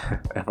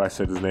 if I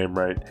said his name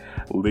right,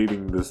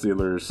 leading the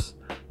Steelers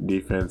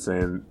defense,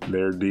 and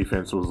their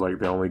defense was like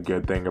the only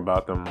good thing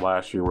about them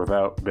last year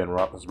without Ben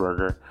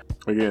Roethlisberger.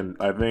 Again,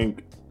 I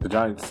think the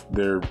Giants,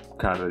 they're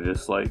kind of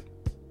just like,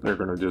 they're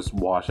going to just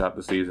wash out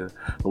the season.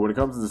 But when it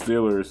comes to the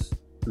Steelers,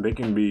 they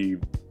can be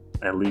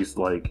at least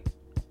like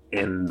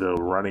in the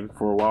running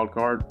for a wild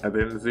card at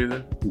the end of the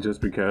season,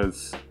 just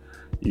because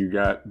you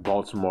got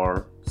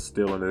Baltimore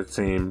still in the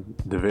same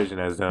division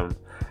as them.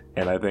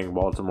 And I think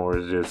Baltimore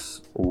is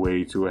just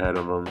way too ahead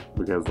of them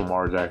because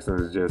Lamar Jackson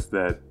is just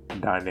that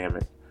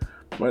dynamic.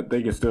 But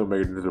they can still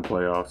make it into the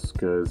playoffs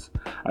because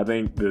I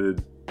think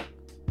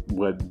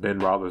what Ben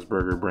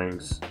Roethlisberger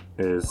brings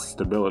is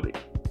stability.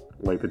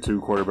 Like the two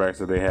quarterbacks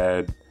that they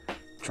had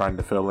trying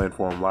to fill in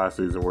for him last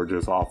season were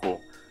just awful.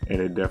 And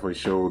it definitely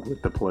showed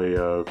with the play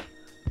of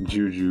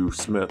Juju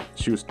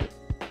Smith-Schuster.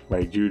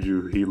 Like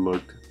Juju, he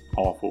looked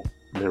awful.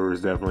 There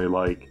was definitely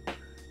like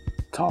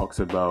talks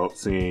about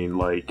seeing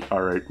like,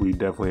 all right, we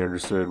definitely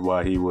understood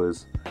why he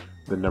was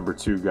the number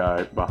 2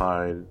 guy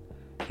behind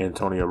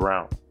Antonio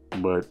Brown.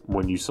 But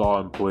when you saw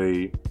him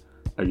play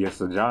against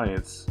the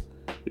Giants,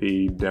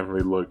 he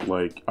definitely looked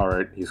like, all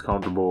right, he's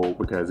comfortable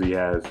because he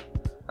has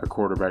a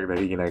quarterback that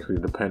he can actually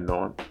depend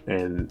on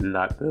and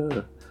not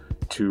the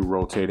 2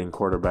 rotating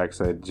quarterbacks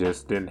that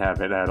just didn't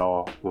have it at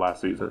all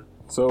last season.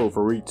 So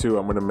for week 2,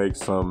 I'm going to make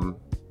some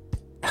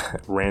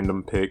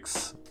random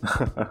picks.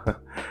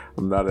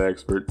 I'm not an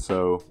expert,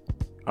 so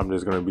I'm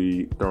just going to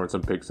be throwing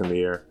some picks in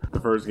the air. The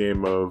first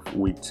game of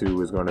week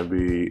 2 is going to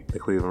be the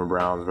Cleveland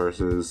Browns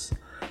versus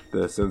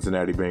the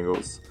Cincinnati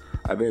Bengals.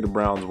 I think the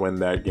Browns win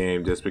that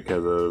game just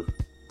because of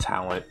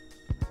talent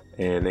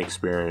and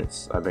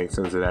experience. I think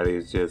Cincinnati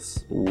is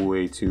just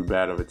way too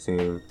bad of a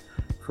team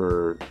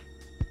for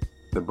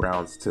the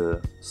Browns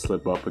to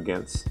slip up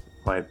against.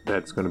 Like,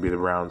 that's going to be the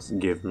Browns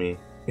give me,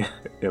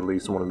 at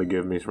least one of the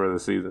give me's for the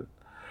season.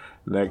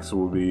 Next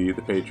will be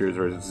the Patriots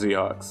versus the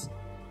Seahawks.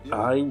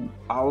 I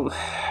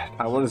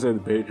want to say the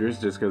Patriots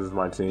just because it's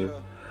my team,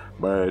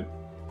 but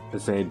at the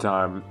same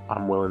time,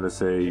 I'm willing to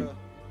say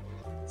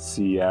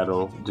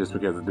Seattle just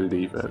because of the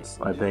defense.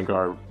 I think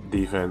our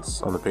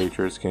defense on the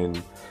Patriots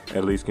can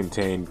at least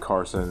contain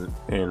Carson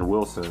and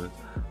Wilson,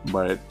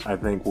 but I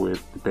think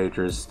with the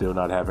Patriots still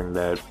not having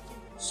that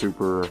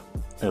super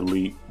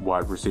elite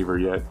wide receiver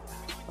yet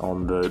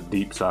on the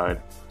deep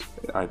side,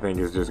 I think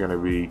it's just going to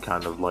be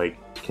kind of like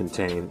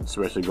contained,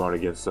 especially going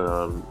against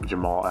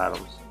Jamal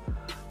Adams.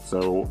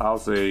 So I'll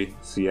say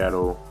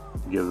Seattle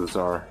gives us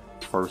our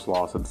first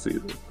loss of the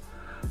season.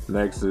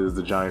 Next is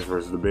the Giants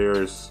versus the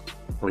Bears.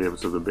 We give it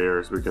to the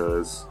Bears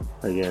because,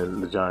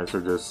 again, the Giants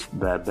are just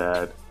that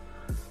bad.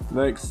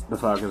 Next, the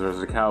Falcons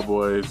versus the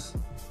Cowboys.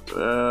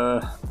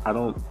 I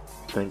don't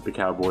think the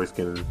Cowboys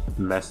can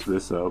mess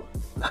this up.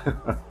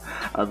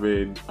 I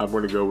mean, I'm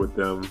going to go with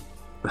them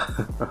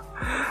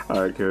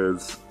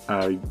because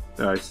I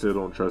still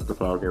don't trust the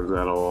Falcons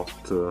at all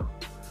to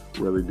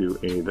really do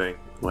anything.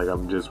 Like,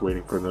 I'm just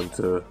waiting for them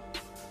to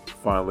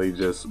finally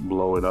just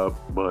blow it up,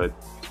 but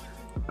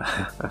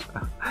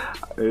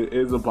it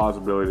is a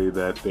possibility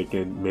that they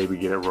can maybe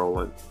get it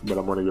rolling, but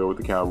I'm going to go with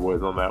the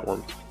Cowboys on that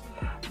one.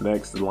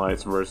 Next, the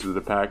Lions versus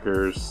the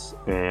Packers,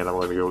 and I'm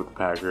going to go with the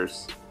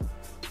Packers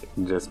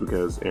just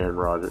because Aaron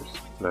Rodgers.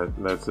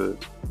 That's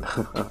it.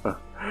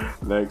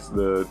 Next,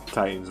 the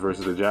Titans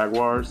versus the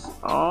Jaguars.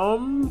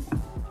 I'm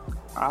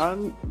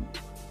going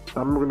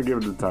to give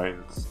it to the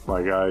Titans.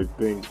 Like, I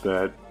think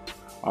that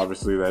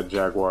obviously that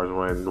Jaguars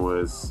win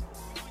was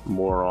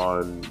more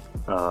on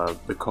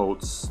the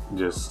Colts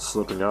just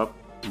slipping up,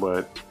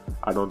 but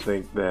I don't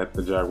think that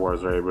the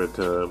Jaguars are able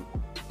to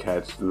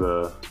catch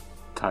the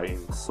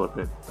Titans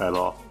slipping at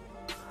all.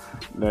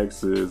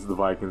 Next is the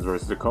Vikings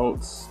versus the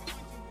Colts.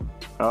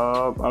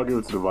 I'll give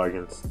it to the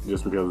Vikings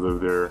just because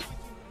of their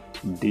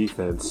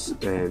defense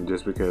and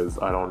just because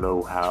I don't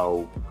know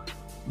how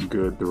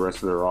good the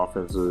rest of their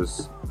offense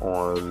is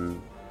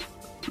on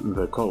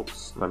the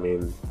Colts. I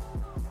mean,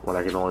 when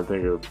I can only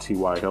think of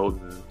T.Y.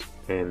 Hilton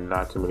and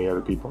not too many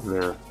other people in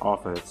their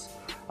offense,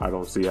 I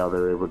don't see how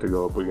they're able to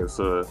go up against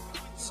a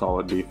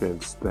solid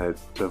defense that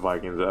the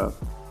Vikings have.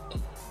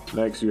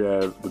 Next, you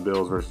have the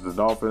Bills versus the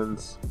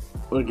Dolphins.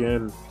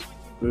 Again,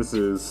 this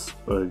is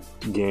a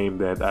game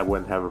that I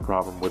wouldn't have a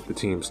problem with the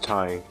teams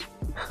tying.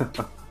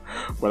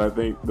 But I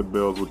think the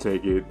Bills will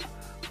take it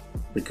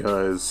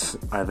because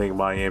I think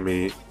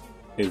Miami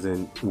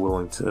isn't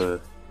willing to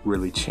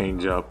really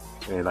change up.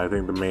 And I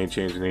think the main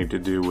change they need to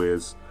do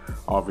is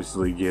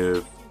obviously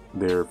give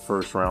their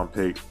first round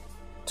pick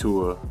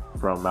Tua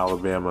from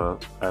Alabama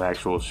an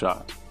actual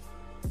shot.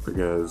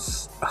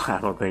 because I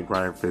don't think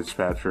Ryan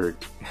Fitzpatrick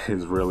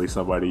is really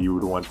somebody you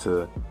would want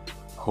to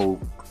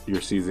hope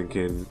your season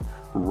can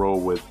roll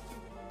with,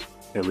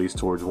 at least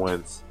towards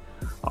wins.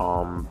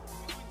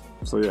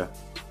 So yeah,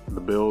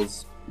 the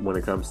Bills when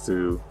it comes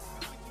to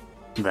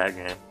that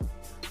game.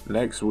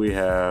 Next we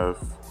have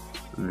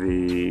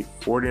the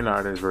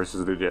 49ers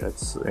versus the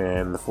Jets,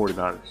 and the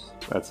 49ers.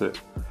 That's it.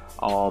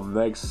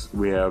 Next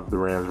we have the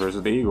Rams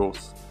versus the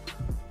Eagles.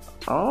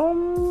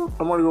 I'm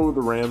gonna go with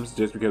the Rams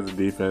just because of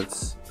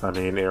defense. I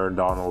mean, Aaron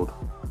Donald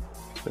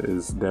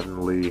is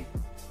definitely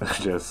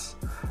just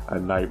a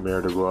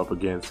nightmare to go up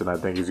against, and I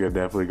think he's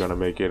definitely gonna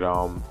make it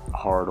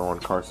hard on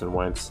Carson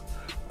Wentz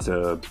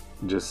to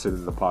just sit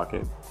in the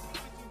pocket.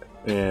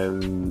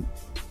 And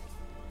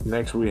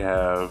next we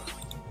have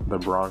the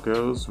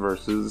Broncos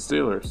versus the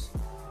Steelers.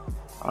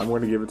 I'm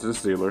going to give it to the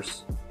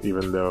Steelers,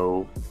 even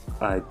though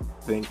I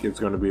think it's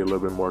going to be a little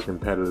bit more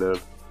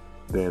competitive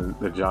than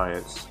the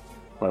Giants,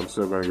 but I'm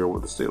still going to go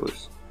with the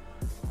Steelers.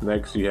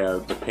 Next, you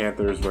have the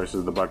Panthers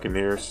versus the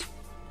Buccaneers.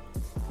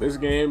 This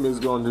game is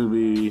going to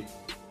be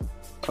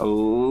a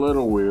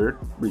little weird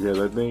because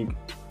I think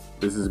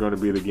this is going to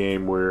be the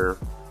game where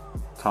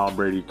Tom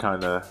Brady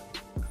kind of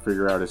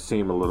figure out his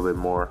team a little bit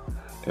more.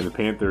 And the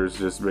Panthers,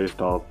 just based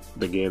off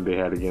the game they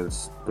had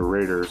against the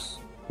Raiders,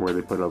 where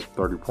they put up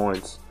 30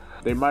 points,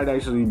 they might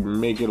actually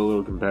make it a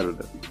little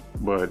competitive.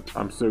 But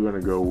I'm still going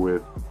to go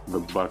with the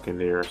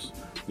Buccaneers,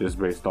 just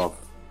based off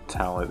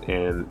talent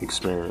and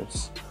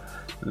experience.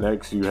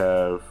 Next, you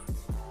have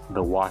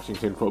the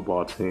Washington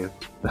football team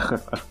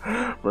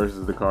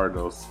versus the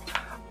Cardinals.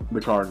 The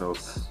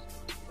Cardinals,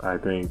 I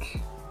think,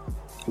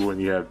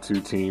 when you have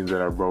two teams that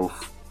are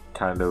both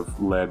kind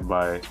of led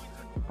by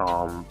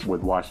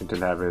with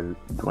Washington having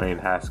Dwayne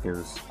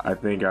Haskins, I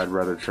think I'd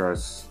rather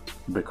trust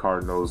the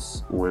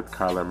Cardinals with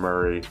Kyler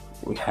Murray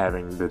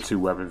having the two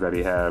weapons that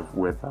he have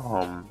with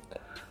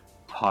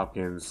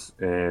Hopkins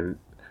and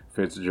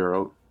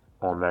Fitzgerald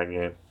on that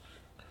game.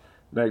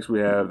 Next, we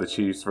have the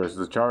Chiefs versus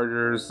the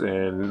Chargers,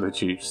 and the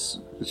Chiefs.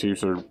 The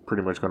Chiefs are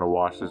pretty much going to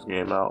wash this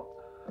game out.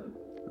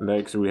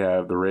 Next, we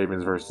have the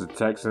Ravens versus the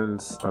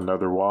Texans,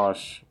 another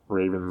wash.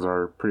 Ravens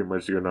are pretty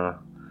much going to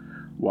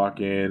walk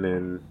in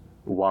and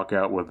walk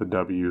out with a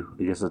W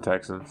against the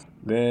Texans.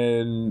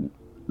 Then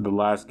the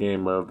last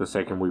game of the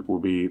second week will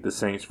be the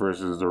Saints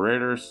versus the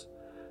Raiders.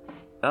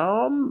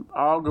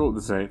 I'll go with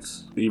the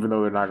Saints. Even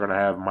though they're not going to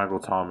have Michael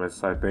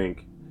Thomas, I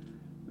think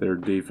their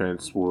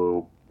defense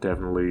will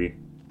definitely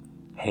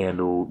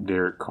handle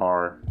Derek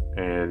Carr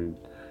and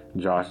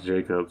Josh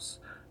Jacobs.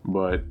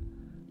 But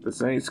the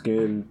Saints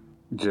can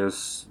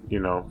just,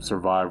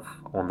 survive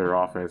on their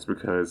offense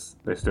because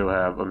they still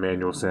have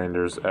Emmanuel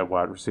Sanders at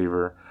wide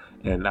receiver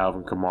and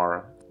Alvin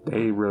Kamara.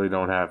 They really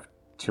don't have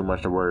too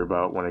much to worry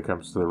about when it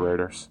comes to the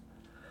Raiders.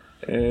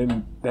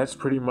 And that's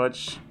pretty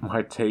much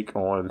my take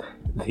on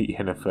the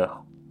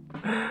NFL.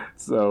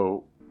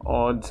 So,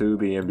 on to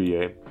the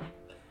NBA.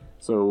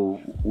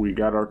 So, we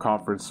got our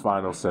conference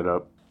final set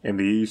up. In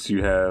the East,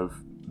 you have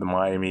the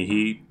Miami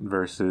Heat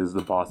versus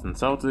the Boston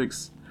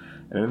Celtics.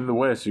 And in the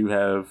West, you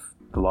have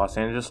the Los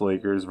Angeles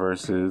Lakers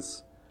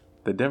versus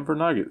the Denver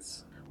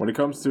Nuggets. When it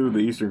comes to the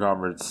Eastern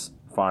Conference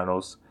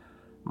Finals,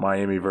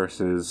 Miami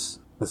versus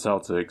the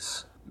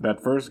Celtics,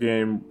 that first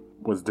game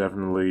was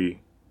definitely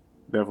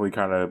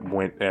kind of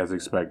went as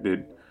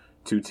expected.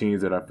 Two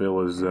teams that I feel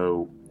as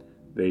though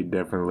they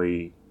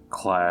definitely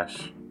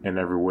clash in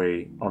every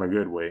way, on a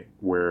good way,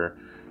 where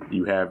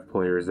you have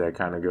players that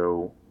kind of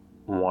go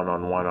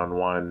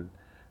one-on-one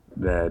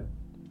that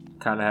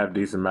kind of have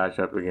decent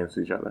matchups against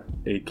each other.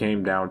 It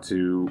came down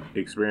to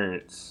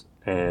experience,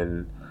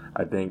 and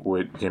I think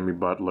with Jimmy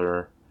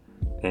Butler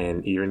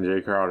and even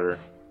Jay Crowder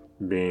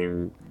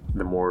being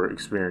the more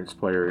experienced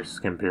players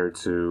compared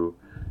to,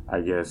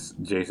 I guess,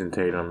 Jason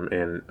Tatum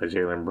and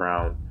Jaylen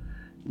Brown,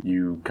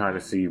 you kind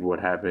of see what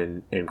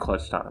happened in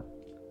clutch time.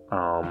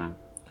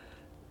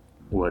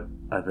 What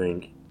I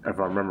think, if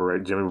I remember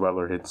right, Jimmy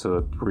Butler hits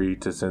a three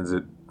to sends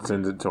it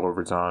to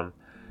overtime,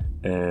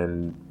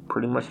 and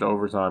pretty much the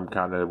overtime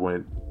kind of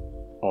went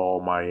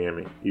all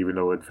Miami, even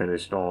though it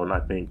finished on, I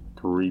think,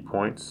 3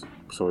 points,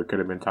 so it could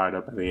have been tied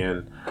up at the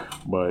end.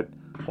 But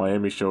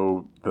Miami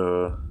showed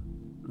the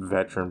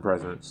veteran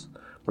presence.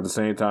 But at the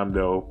same time,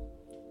 though,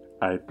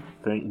 I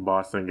think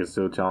Boston can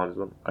still challenge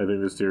them. I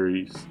think the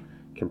series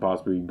can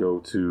possibly go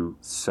to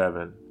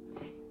 7,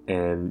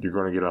 and you're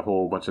going to get a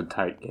whole bunch of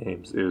tight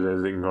games. It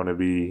isn't going to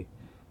be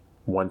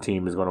one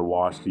team is going to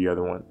wash the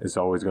other one. It's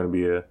always going to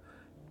be a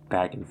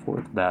back and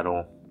forth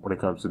battle when it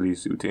comes to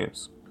these two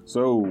teams.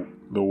 So,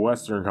 the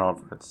Western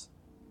Conference.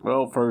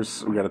 Well,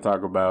 first, we got to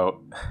talk about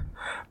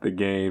the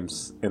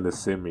games in the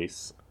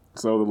semis.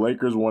 So, the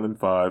Lakers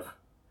 1-5,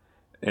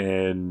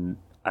 and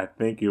I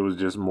think it was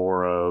just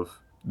more of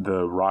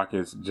the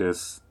Rockets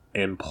just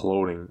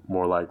imploding,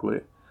 more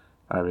likely.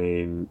 I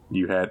mean,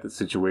 you had the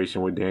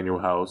situation with Daniel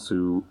House,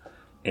 who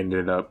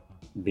ended up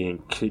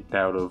being kicked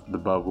out of the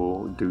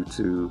bubble due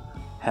to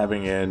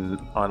having an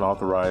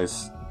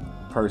unauthorized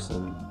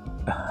person,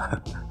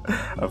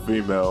 a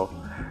female,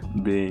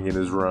 being in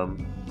his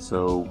room.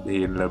 So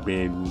he ended up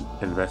being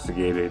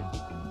investigated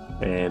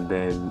and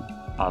then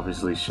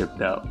obviously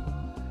shipped out.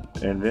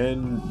 And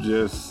then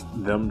just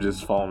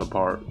falling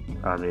apart.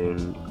 I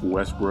mean,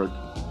 Westbrook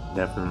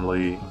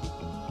definitely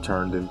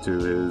turned into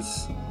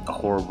his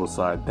horrible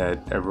side that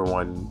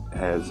everyone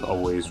has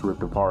always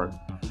ripped apart.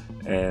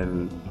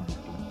 And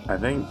I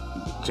think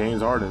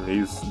James Harden,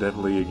 he's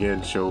definitely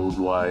again showed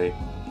why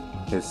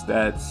his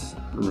stats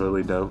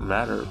really don't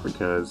matter,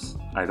 because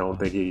I don't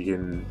think he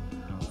can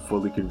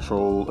fully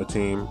control a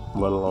team,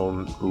 let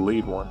alone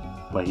lead one.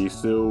 Like, he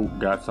still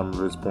got some of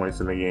his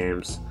points in the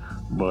games,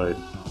 but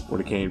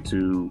when it came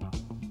to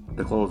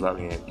the closeout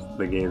games,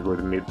 the games where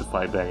they need to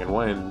fight back and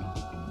win,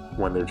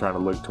 when they're trying to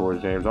look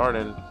towards James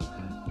Harden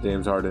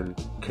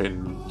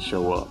couldn't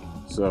show up.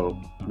 So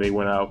they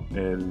went out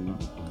in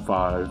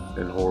 5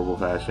 in horrible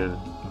fashion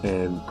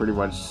and pretty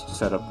much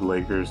set up the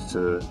Lakers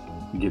to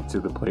get to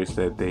the place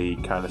that they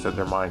kind of set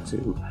their mind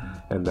to,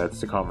 and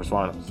that's the conference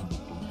finals.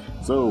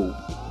 So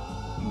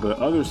the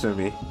other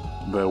semi,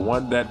 the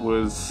one that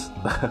was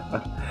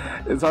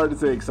it's hard to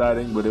say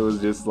exciting, but it was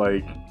just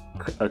like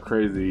a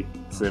crazy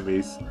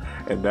semis,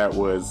 and that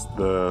was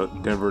the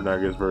Denver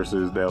Nuggets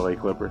versus the LA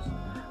Clippers.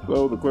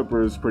 So the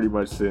Clippers pretty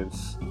much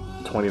since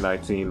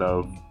 2019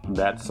 of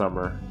that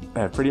summer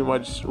and pretty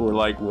much were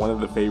like one of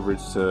the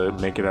favorites to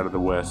make it out of the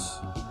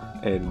West,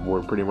 and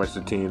were pretty much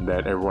the team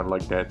that everyone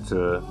looked at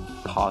to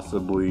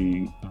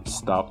possibly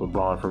stop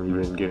LeBron from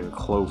even getting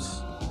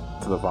close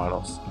to the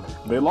finals.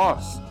 They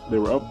lost. They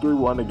were up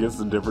 3-1 against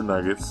the Denver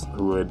Nuggets,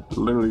 who had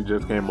literally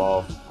just came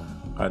off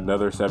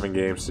another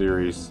 7-game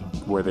series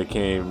where they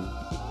came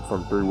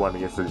from 3-1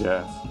 against the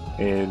Jazz.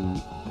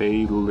 And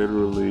they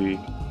literally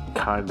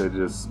kind of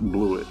just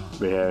blew it.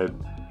 They had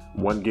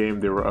one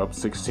game they were up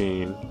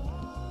 16,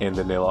 and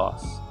then they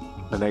lost.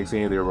 The next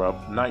game they were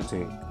up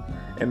 19,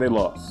 and they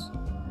lost.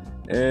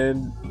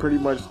 And pretty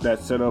much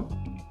that set up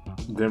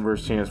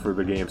Denver's chance for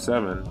the Game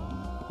 7,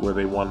 where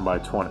they won by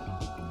 20.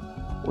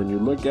 When you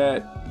look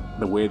at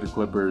the way the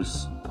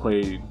Clippers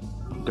played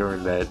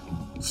during that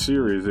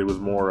series, it was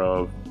more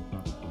of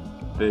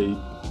they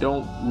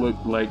don't look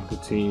like the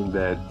team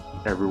that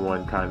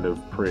everyone kind of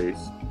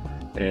praised.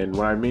 And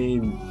what I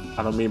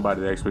don't mean by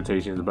the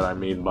expectations, but I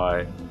mean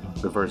by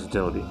the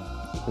versatility.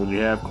 When you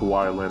have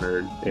Kawhi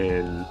Leonard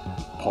and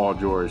Paul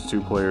George,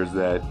 two players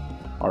that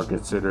are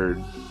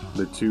considered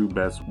the two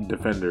best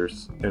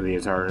defenders in the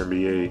entire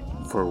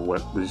NBA for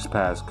what these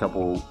past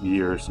couple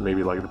years,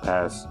 maybe like the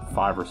past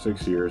 5 or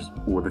 6 years,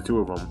 with the two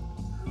of them,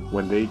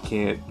 when they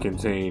can't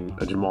contain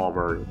a Jamal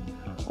Murray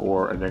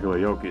or a Nikola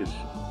Jokic,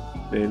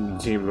 then the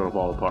team's going to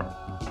fall apart.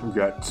 We've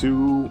got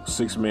 2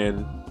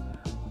 6-men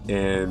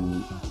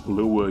and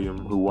Lou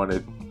Williams, who won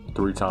it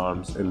 3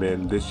 times, and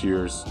then this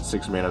year's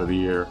 6-man of the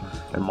year,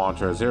 and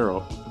Montrezl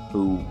Harrell,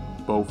 who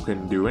both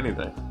couldn't do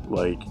anything.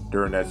 Like,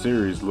 during that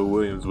series, Lou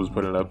Williams was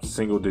putting up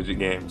single-digit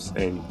games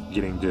and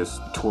getting just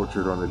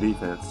tortured on the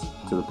defense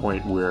to the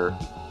point where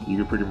you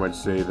could pretty much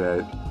say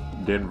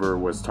that Denver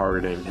was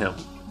targeting him.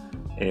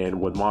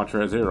 And with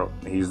Montrezl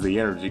Harrell, he's the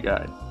energy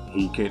guy.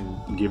 He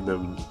couldn't give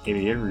them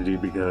any energy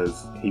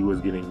because he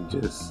was getting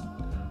just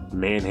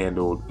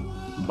manhandled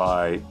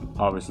by,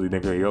 obviously,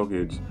 Nikola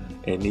Jokic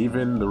and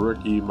even the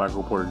rookie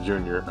Michael Porter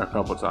Jr. a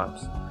couple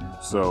times.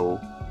 So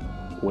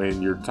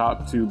when your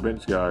top 2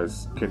 bench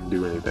guys couldn't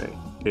do anything,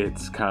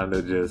 it's kind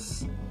of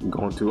just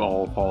going to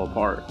all fall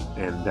apart,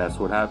 and that's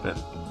what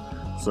happened.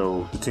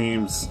 So the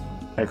team's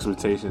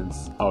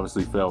expectations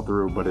obviously fell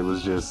through, but it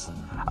was just,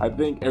 I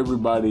think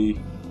everybody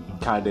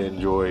kind of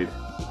enjoyed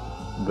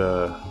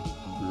the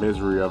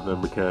misery of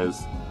them,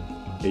 because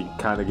it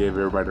kind of gave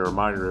everybody a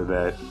reminder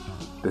that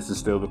this is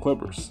still the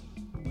Clippers.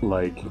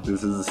 Like,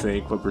 this is the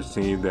same Clippers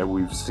team that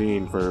we've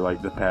seen for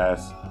like the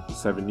past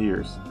 7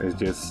 years. It's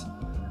just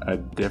a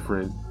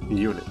different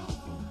unit.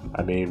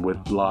 I mean,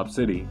 with Lob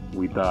City,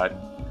 we thought,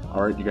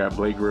 all right, you got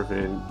Blake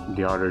Griffin,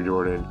 DeAndre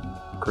Jordan,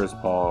 Chris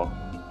Paul,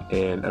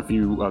 and a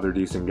few other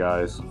decent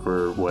guys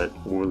for what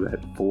was that,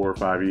 4 or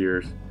 5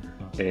 years.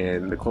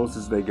 And the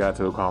closest they got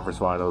to a conference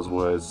finals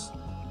was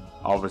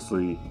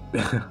obviously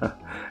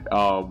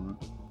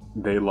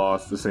they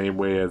lost the same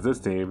way as this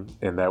team,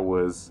 and that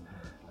was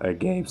a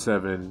Game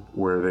 7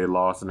 where they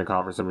lost in the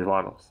conference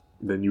semifinals.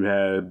 Then you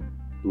had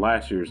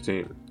last year's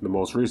team, the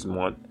most recent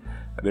one.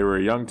 They were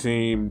a young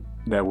team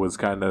that was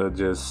kind of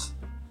just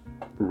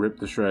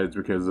ripped to shreds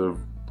because of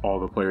all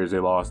the players they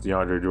lost,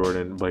 DeAndre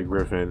Jordan, Blake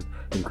Griffin,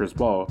 and Chris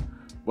Paul.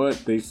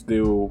 But they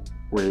still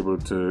were able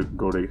to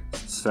go to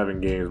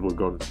 7 games with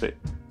Golden State.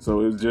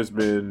 So it's just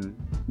been,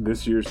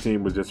 this year's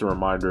team was just a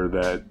reminder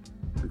that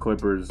the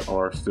Clippers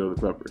are still the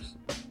Clippers.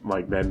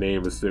 Like, that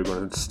name is still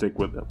going to stick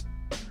with them.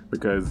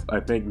 Because I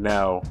think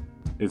now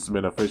it's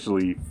been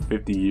officially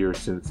 50 years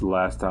since the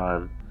last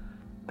time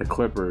the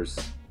Clippers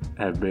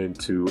have been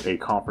to a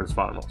conference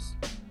finals.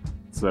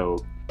 So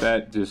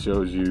that just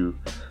shows you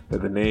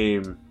that the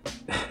name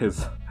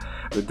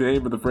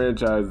of the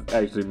franchise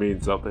actually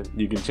means something.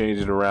 You can change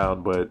it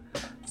around, but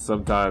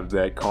sometimes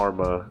that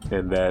karma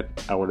and that,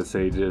 I want to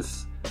say,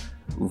 just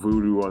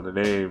voodoo on the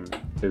name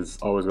is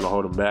always going to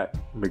hold them back,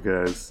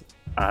 because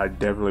I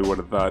definitely would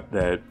have thought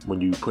that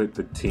when you put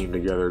the team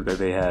together that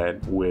they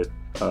had with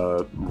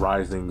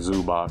rising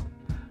Zubac,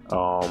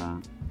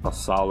 a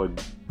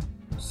solid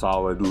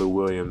Lou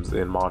Williams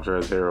and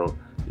Montrezl Harrell,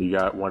 you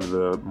got one of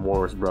the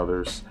Morris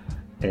brothers,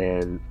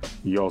 and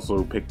you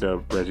also picked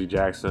up Reggie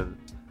Jackson,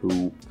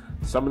 who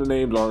some of the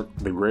names aren't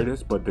the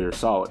greatest, but they're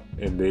solid,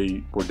 and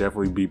they will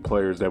definitely be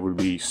players that would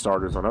be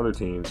starters on other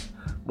teams,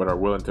 but are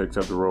willing to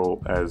accept the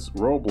role as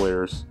role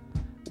players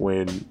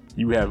when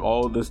you have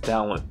all of this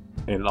talent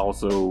and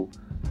also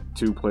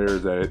two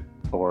players that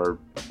are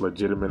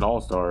legitimate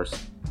all-stars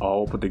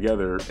all put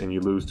together, and you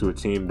lose to a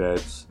team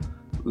that's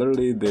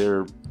literally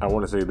their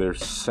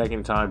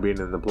second time being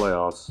in the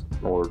playoffs,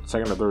 or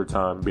second or third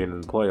time being in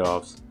the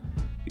playoffs.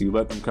 You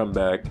let them come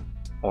back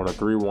on a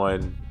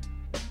 3-1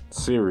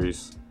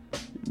 series.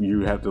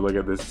 You have to look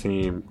at this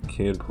team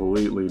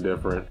completely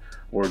different,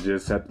 or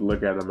just have to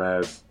look at them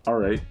as, all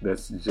right,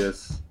 that's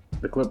just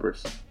the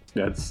Clippers.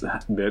 That's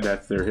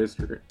their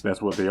history.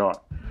 That's what they are.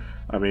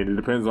 I mean, it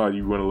depends on how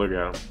you want to look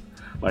at them.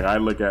 Like, I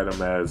look at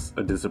them as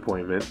a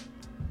disappointment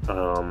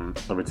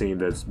of a team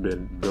that's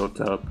been built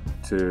up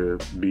to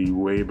be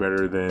way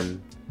better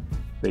than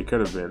they could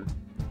have been.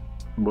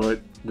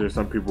 But there's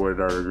some people that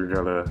are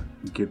going to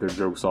get their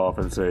jokes off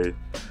and say,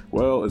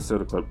 well, it's still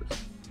the Clippers.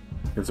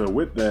 And so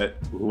with that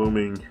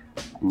looming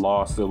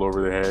loss still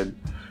over their head,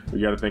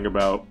 we got to think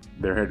about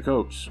their head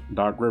coach,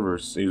 Doc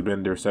Rivers. He's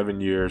been there 7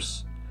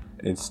 years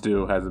and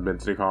still hasn't been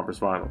to the conference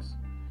finals.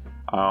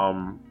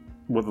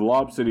 With the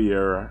Lob City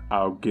era,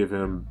 I'll give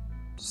him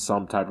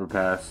some type of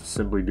pass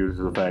simply due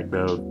to the fact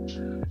of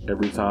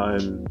every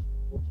time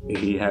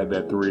he had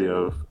that three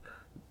of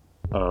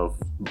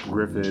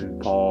Griffin,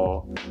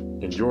 Paul,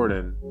 and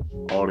Jordan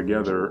all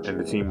together and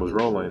the team was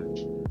rolling,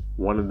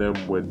 one of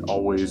them would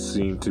always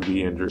seem to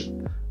be injured.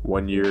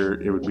 1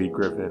 year it would be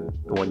Griffin,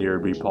 1 year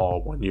it would be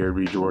Paul, 1 year it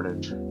would be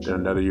Jordan, then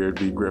another year it would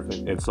be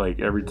Griffin. It's like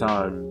every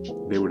time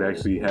they would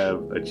actually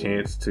have a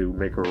chance to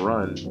make a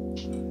run,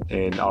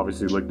 and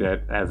obviously looked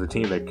at as a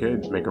team that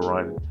could make a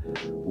run,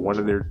 one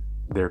of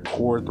their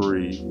core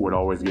three would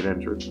always get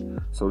injured.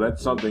 So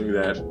that's something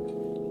that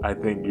I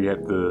think you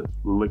have to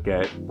look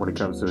at when it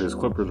comes to his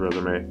Clippers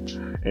resume.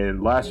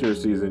 And last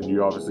year's season,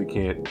 you obviously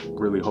can't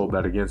really hold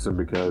that against him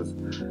because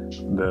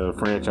the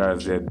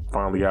franchise had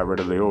finally got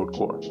rid of the old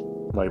core.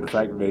 Like, the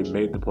fact that they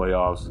made the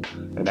playoffs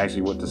and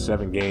actually went to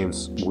 7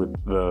 games with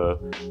the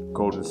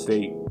Golden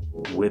State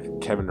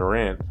with Kevin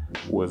Durant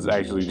was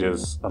actually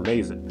just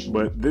amazing.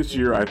 But this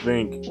year, I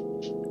think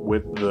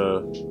with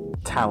the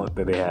talent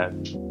that they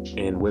had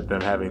and with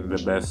them having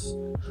the best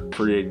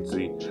free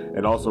agency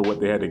and also what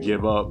they had to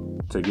give up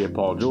to get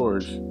Paul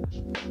George,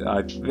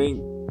 I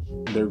think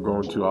they're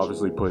going to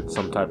obviously put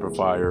some type of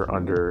fire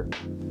under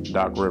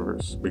Doc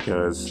Rivers,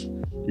 because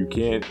you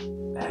can't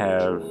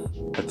have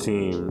a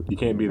team, you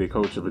can't be the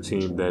coach of a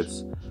team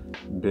that's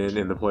been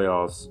in the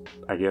playoffs,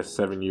 I guess,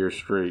 7 years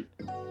straight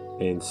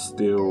and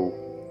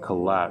still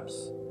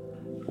collapse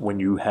when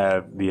you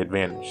have the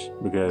advantage,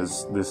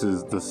 because this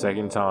is the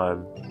second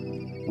time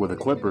with the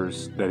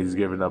Clippers that he's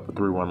given up a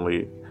 3-1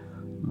 lead.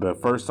 The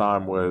first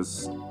time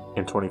was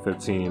in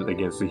 2015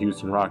 against the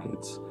Houston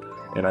Rockets,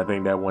 and I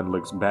think that one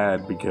looks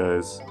bad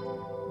because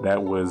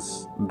that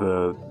was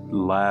the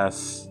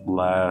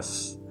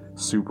last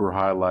super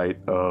highlight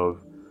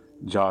of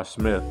Josh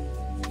Smith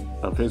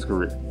of his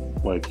career.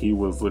 Like, he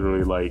was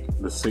literally like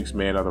the sixth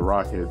man of the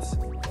Rockets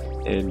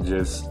and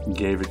just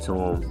gave it to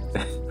him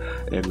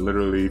and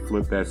literally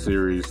flipped that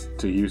series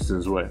to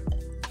Houston's way.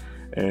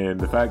 And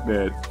the fact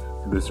that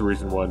this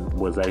recent one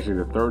was actually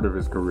the third of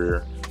his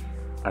career,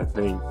 I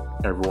think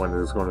everyone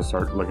is going to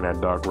start looking at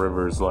Doc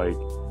Rivers like,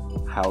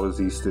 how is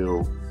he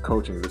still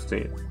coaching this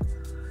team?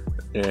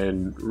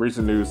 And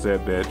recent news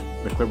said that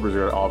the Clippers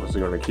are obviously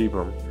going to keep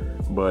him,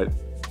 but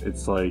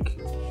it's like,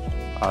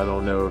 I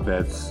don't know if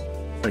that's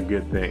a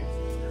good thing.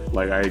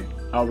 Like, I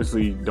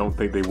obviously don't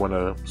think they want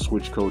to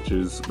switch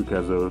coaches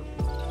because of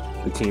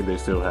the team they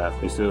still have.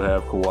 They still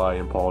have Kawhi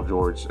and Paul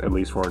George at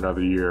least for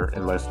another year,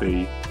 unless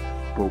they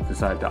both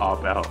decide to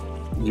opt out.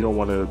 You don't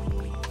want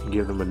to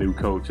give them a new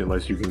coach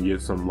unless you can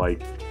get some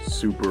like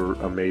super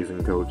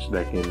amazing coach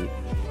that can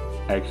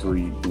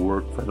actually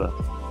work for them.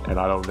 And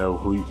I don't know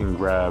who you can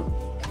grab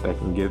that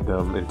can get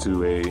them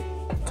into a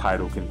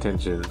title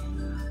contention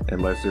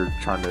unless they're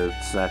trying to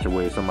snatch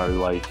away somebody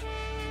like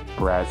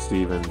Brad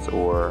Stevens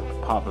or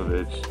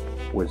Popovich,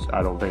 which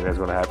I don't think that's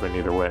going to happen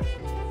either way.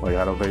 Like,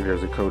 I don't think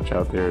there's a coach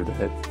out there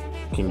that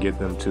can get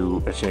them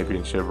to a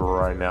championship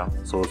right now.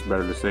 So it's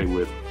better to stay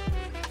with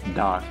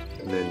Doc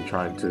than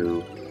trying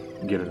to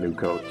get a new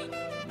coach.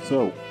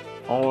 So,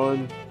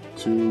 on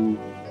to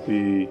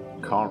the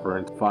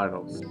conference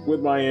finals.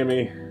 With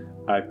Miami,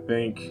 I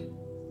think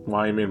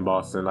Miami and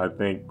Boston, I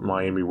think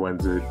Miami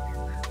wins it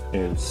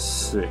in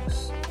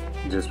 6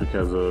 just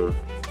because of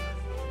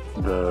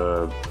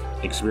the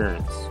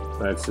experience.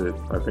 That's it.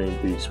 I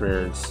think the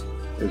experience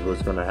is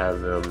what's going to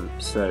have them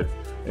set,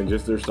 and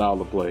just their style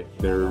of play.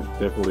 They're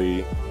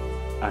definitely,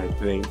 I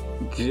think,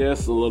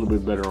 just a little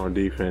bit better on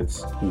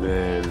defense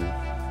than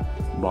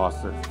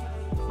Boston.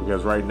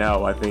 Because right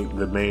now, I think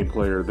the main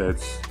player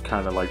that's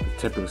kind of like the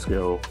tipping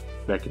scale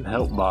that can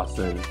help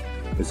Boston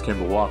is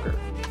Kemba Walker.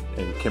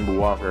 And Kemba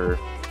Walker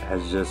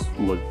has just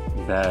looked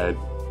bad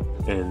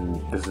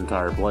in this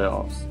entire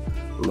playoffs.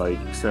 Like,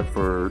 except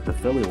for the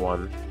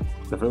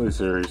Philly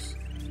series,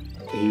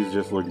 he's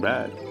just looked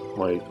bad.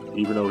 Like,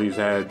 even though he's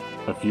had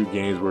a few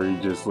games where he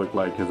just looked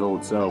like his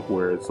old self,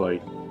 where it's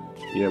like,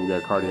 yeah, we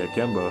got Cardiac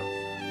Kemba,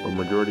 but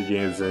majority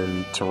games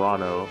against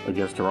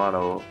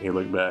Toronto, he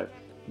looked bad.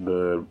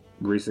 The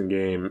recent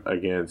game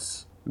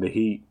against the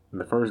Heat, in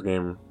the first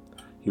game,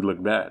 he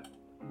looked bad.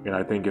 And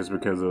I think it's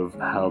because of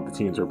how the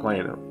teams are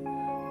playing him.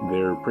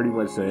 They're pretty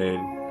much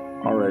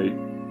saying, all right,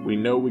 we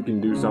know we can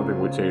do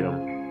something with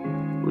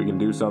Tatum. We can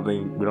do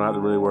something. We don't have to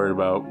really worry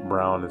about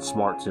Brown and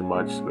Smart too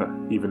much,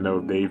 even though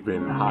they've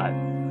been hot.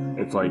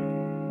 It's like,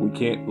 we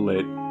can't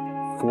let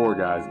 4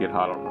 guys get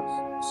hot on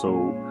us.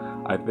 So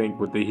I think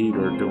what the Heat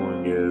are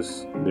doing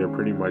is they're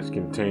pretty much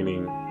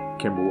containing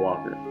Kemba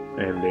Walker,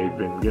 and they've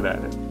been good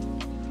at it.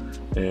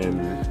 And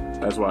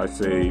that's why I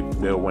say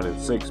they'll win in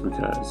 6,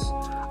 because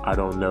I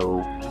don't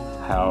know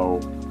how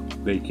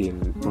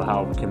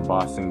can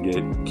Boston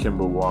get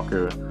Kemba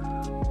Walker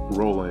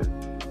rolling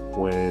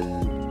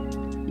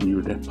when you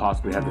would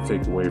possibly have to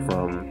take away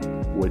from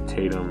what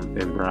Tatum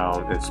and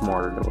Brown and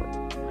Smart are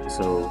doing.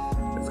 So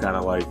it's kind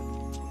of like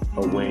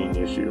a weighing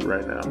issue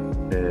right now.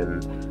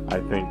 And I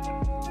think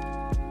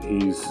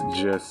he's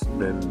just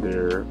been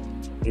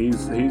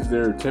he's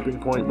their tipping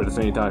point, but at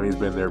the same time, he's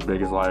been their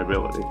biggest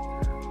liability.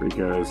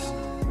 Because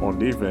on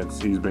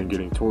defense, he's been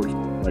getting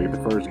torched. Like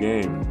the first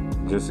game,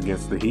 just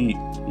against the Heat,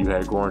 you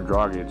had Goran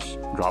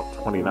Dragic drop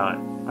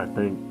 29. I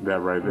think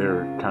that right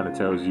there kind of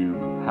tells you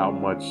how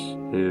much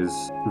his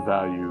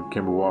value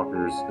Kemba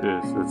Walker's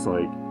is. It's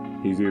like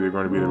he's either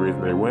going to be the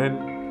reason they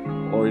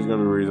win, or he's going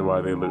to be the reason why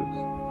they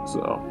lose.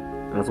 So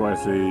that's why I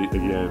say,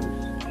 again,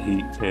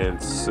 Heat in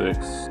 6.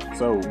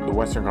 So the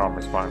Western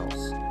Conference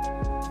Finals,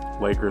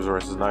 Lakers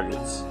versus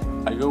Nuggets.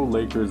 I go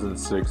Lakers in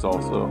 6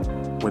 also.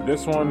 With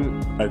this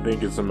one, I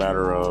think it's a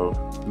matter of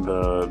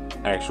the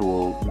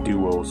actual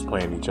duos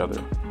playing each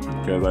other.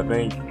 Because I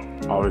think,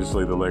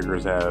 obviously, the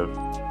Lakers have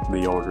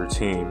the older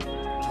team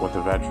with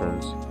the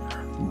veterans,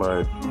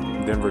 but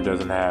Denver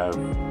doesn't have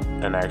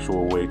an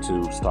actual way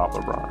to stop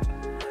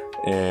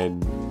LeBron.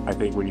 And I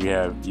think when you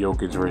have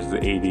Jokic versus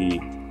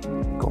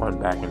AD going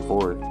back and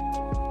forth,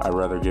 I'd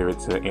rather give it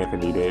to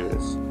Anthony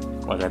Davis.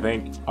 Like, I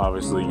think,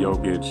 obviously,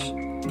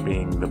 Jokic,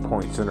 being the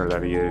point center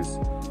that he is,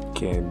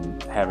 can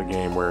have a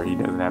game where he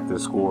doesn't have to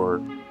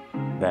score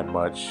that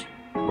much,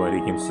 but he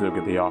can still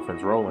get the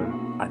offense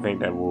rolling. I think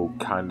that will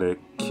kind of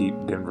keep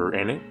Denver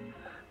in it,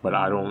 but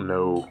I don't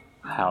know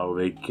how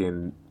they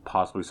can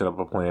possibly set up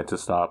a plan to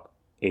stop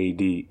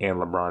AD and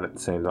LeBron at the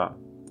same time.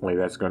 Like,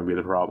 that's going to be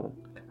the problem.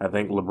 I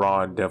think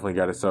LeBron definitely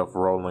got himself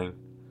rolling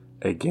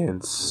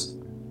against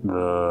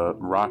the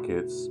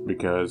Rockets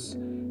because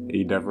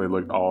he definitely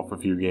looked off a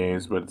few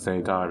games, but at the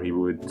same time, he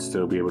would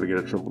still be able to get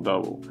a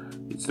triple-double.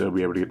 He'd still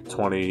be able to get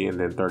 20 and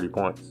then 30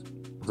 points.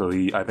 So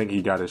I think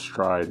he got his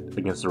stride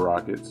against the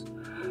Rockets.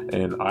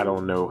 And I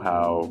don't know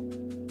how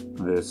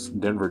this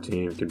Denver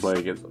team can play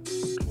against them.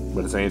 But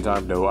at the same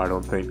time, though, I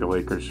don't think the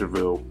Lakers should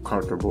feel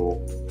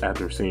comfortable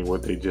after seeing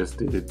what they just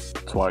did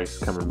twice,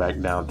 coming back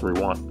down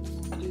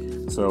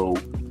 3-1. So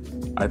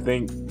I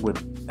think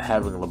with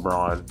having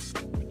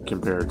LeBron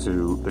compared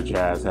to the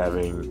Jazz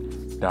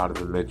having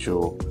Donovan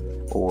Mitchell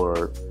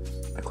or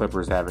the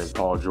Clippers having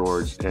Paul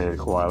George and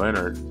Kawhi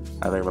Leonard,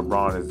 I think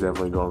LeBron is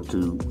definitely going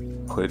to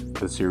put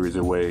the series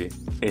away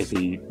if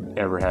he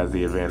ever has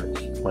the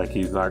advantage. Like,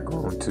 he's not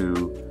going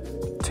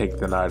to take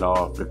the night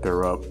off if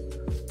they're up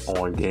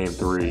on game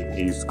 3.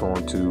 He's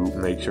going to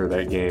make sure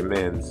that game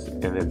ends,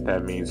 and if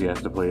that means he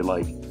has to play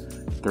like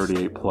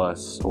 38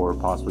 plus or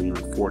possibly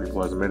even 40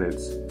 plus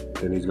minutes,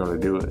 then he's going to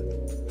do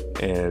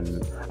it.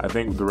 And I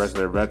think the rest of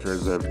their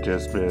veterans have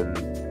just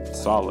been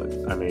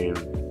solid. I mean,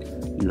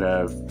 you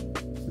have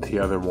the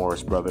other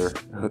Morris brother,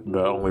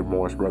 the only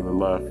Morris brother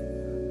left,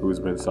 who's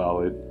been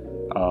solid.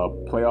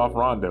 Playoff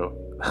Rondo.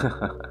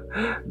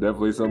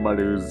 Definitely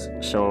somebody who's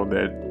shown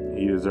that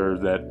he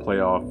deserves that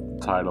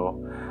playoff title.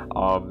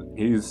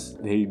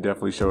 He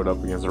definitely showed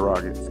up against the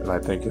Rockets, and I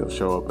think he'll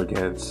show up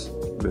against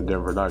the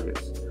Denver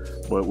Nuggets.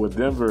 But with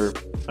Denver,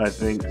 I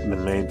think the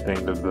main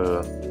thing that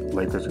the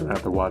Lakers are going to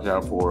have to watch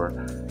out for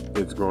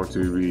is going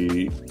to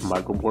be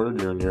Michael Porter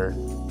Jr.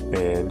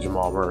 and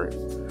Jamal Murray.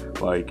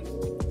 Like,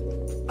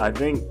 I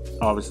think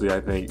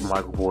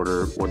Michael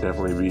Porter will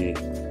definitely be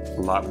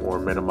a lot more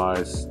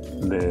minimized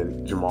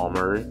than Jamal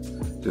Murray,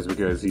 just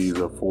because he's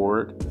a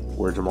forward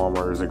where Jamal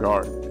Murray is a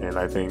guard. And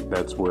I think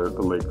that's where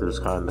the Lakers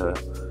kind of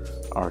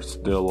are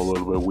still a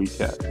little bit weak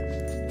at.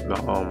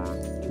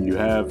 You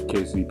have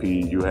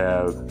KCP, you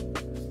have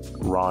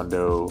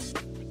Rondo,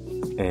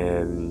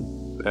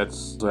 and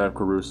that's have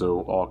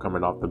Caruso all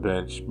coming off the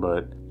bench,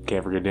 but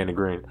can't forget Danny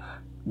Green.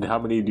 How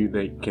many do you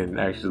think can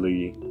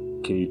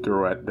you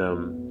throw at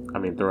them? I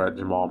mean, throw at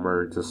Jamal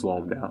Murray to slow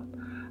him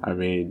down? I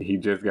mean, he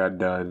just got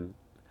done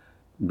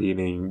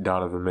beating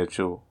Donovan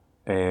Mitchell,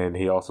 and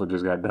he also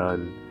just got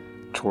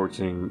done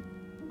torching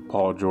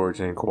Paul George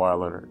and Kawhi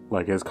Leonard.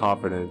 Like, his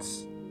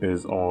confidence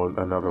is on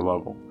another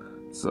level.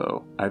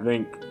 So I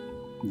think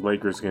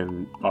Lakers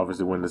can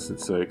obviously win this in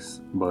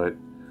 6, but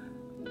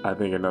I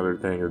think another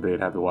thing that they'd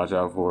have to watch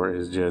out for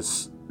is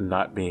just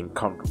not being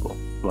comfortable.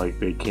 Like,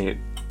 they can't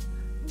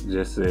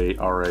just say,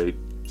 all right,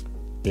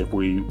 if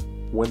we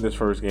win this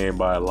first game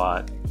by a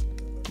lot,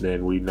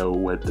 then we know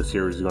what the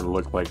series is going to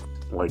look like.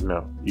 Like,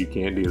 no, you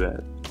can't do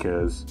that,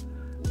 because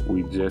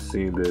we just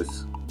seen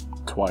this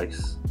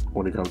twice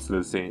when it comes to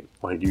this team.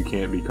 Like, you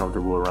can't be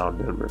comfortable around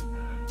Denver,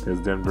 because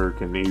Denver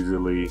can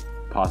easily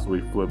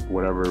possibly flip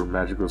whatever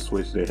magical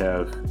switch they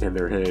have in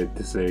their head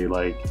to say,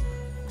 like,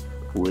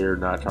 we're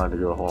not trying to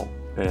go home.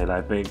 And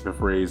I think the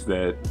phrase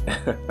that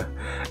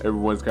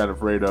everyone's kind of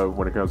afraid of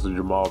when it comes to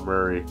Jamal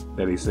Murray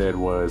that he said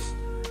was,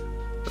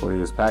 when he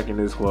was packing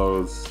his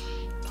clothes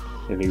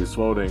and he was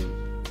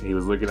floating, he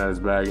was looking at his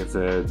bag and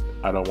said,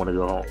 I don't want to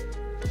go home.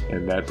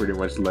 And that pretty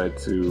much led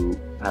to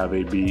how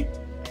they beat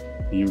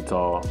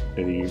Utah.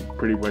 And he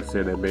pretty much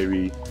said that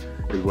maybe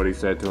is what he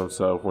said to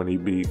himself when he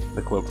beat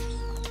the Clippers.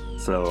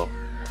 So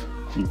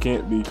you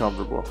can't be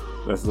comfortable.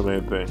 That's the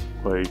main thing.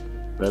 Like,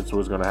 that's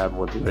what's going to happen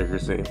with the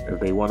Lakers team. If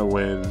they want to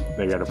win,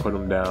 they got to put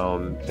them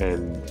down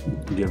and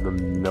give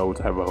them no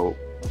type of hope.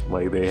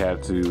 Like, they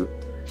have to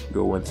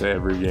go into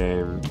every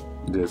game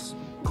just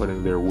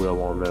putting their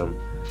will on them,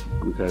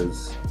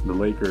 because the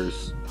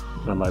Lakers,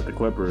 unlike the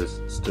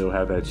Clippers, still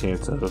have that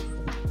chance of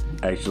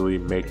actually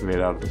making it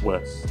out of the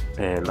West.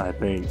 And I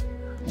think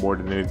more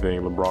than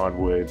anything, LeBron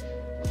would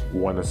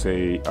want to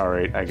say, all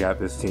right, I got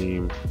this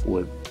team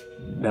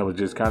that was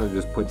just kind of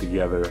just put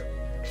together,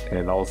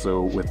 and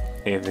also with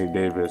Anthony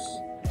Davis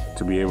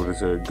to be able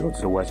to go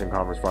to the Western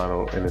Conference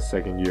Final in his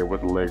second year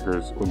with the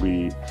Lakers would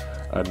be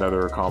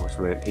another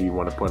accomplishment he'd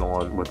want to put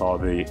on with all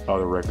the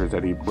other records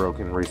that he'd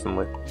broken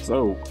recently.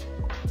 So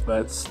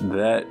that's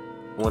that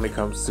when it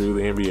comes to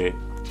the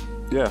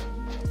NBA. Yeah,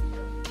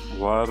 a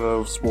lot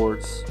of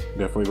sports.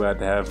 Definitely glad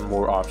to have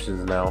more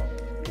options now.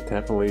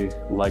 Definitely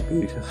like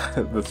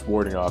the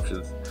sporting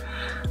options.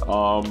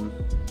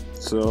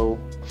 So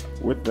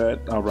with that,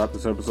 I'll wrap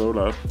this episode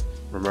up.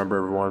 Remember,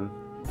 everyone,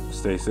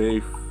 stay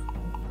safe.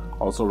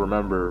 Also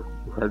remember,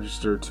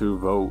 register to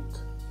vote.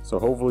 So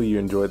hopefully you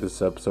enjoyed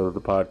this episode of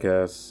the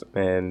podcast,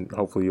 and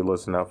hopefully you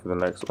listen out for the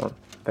next one.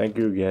 Thank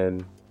you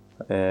again,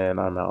 and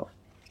I'm out.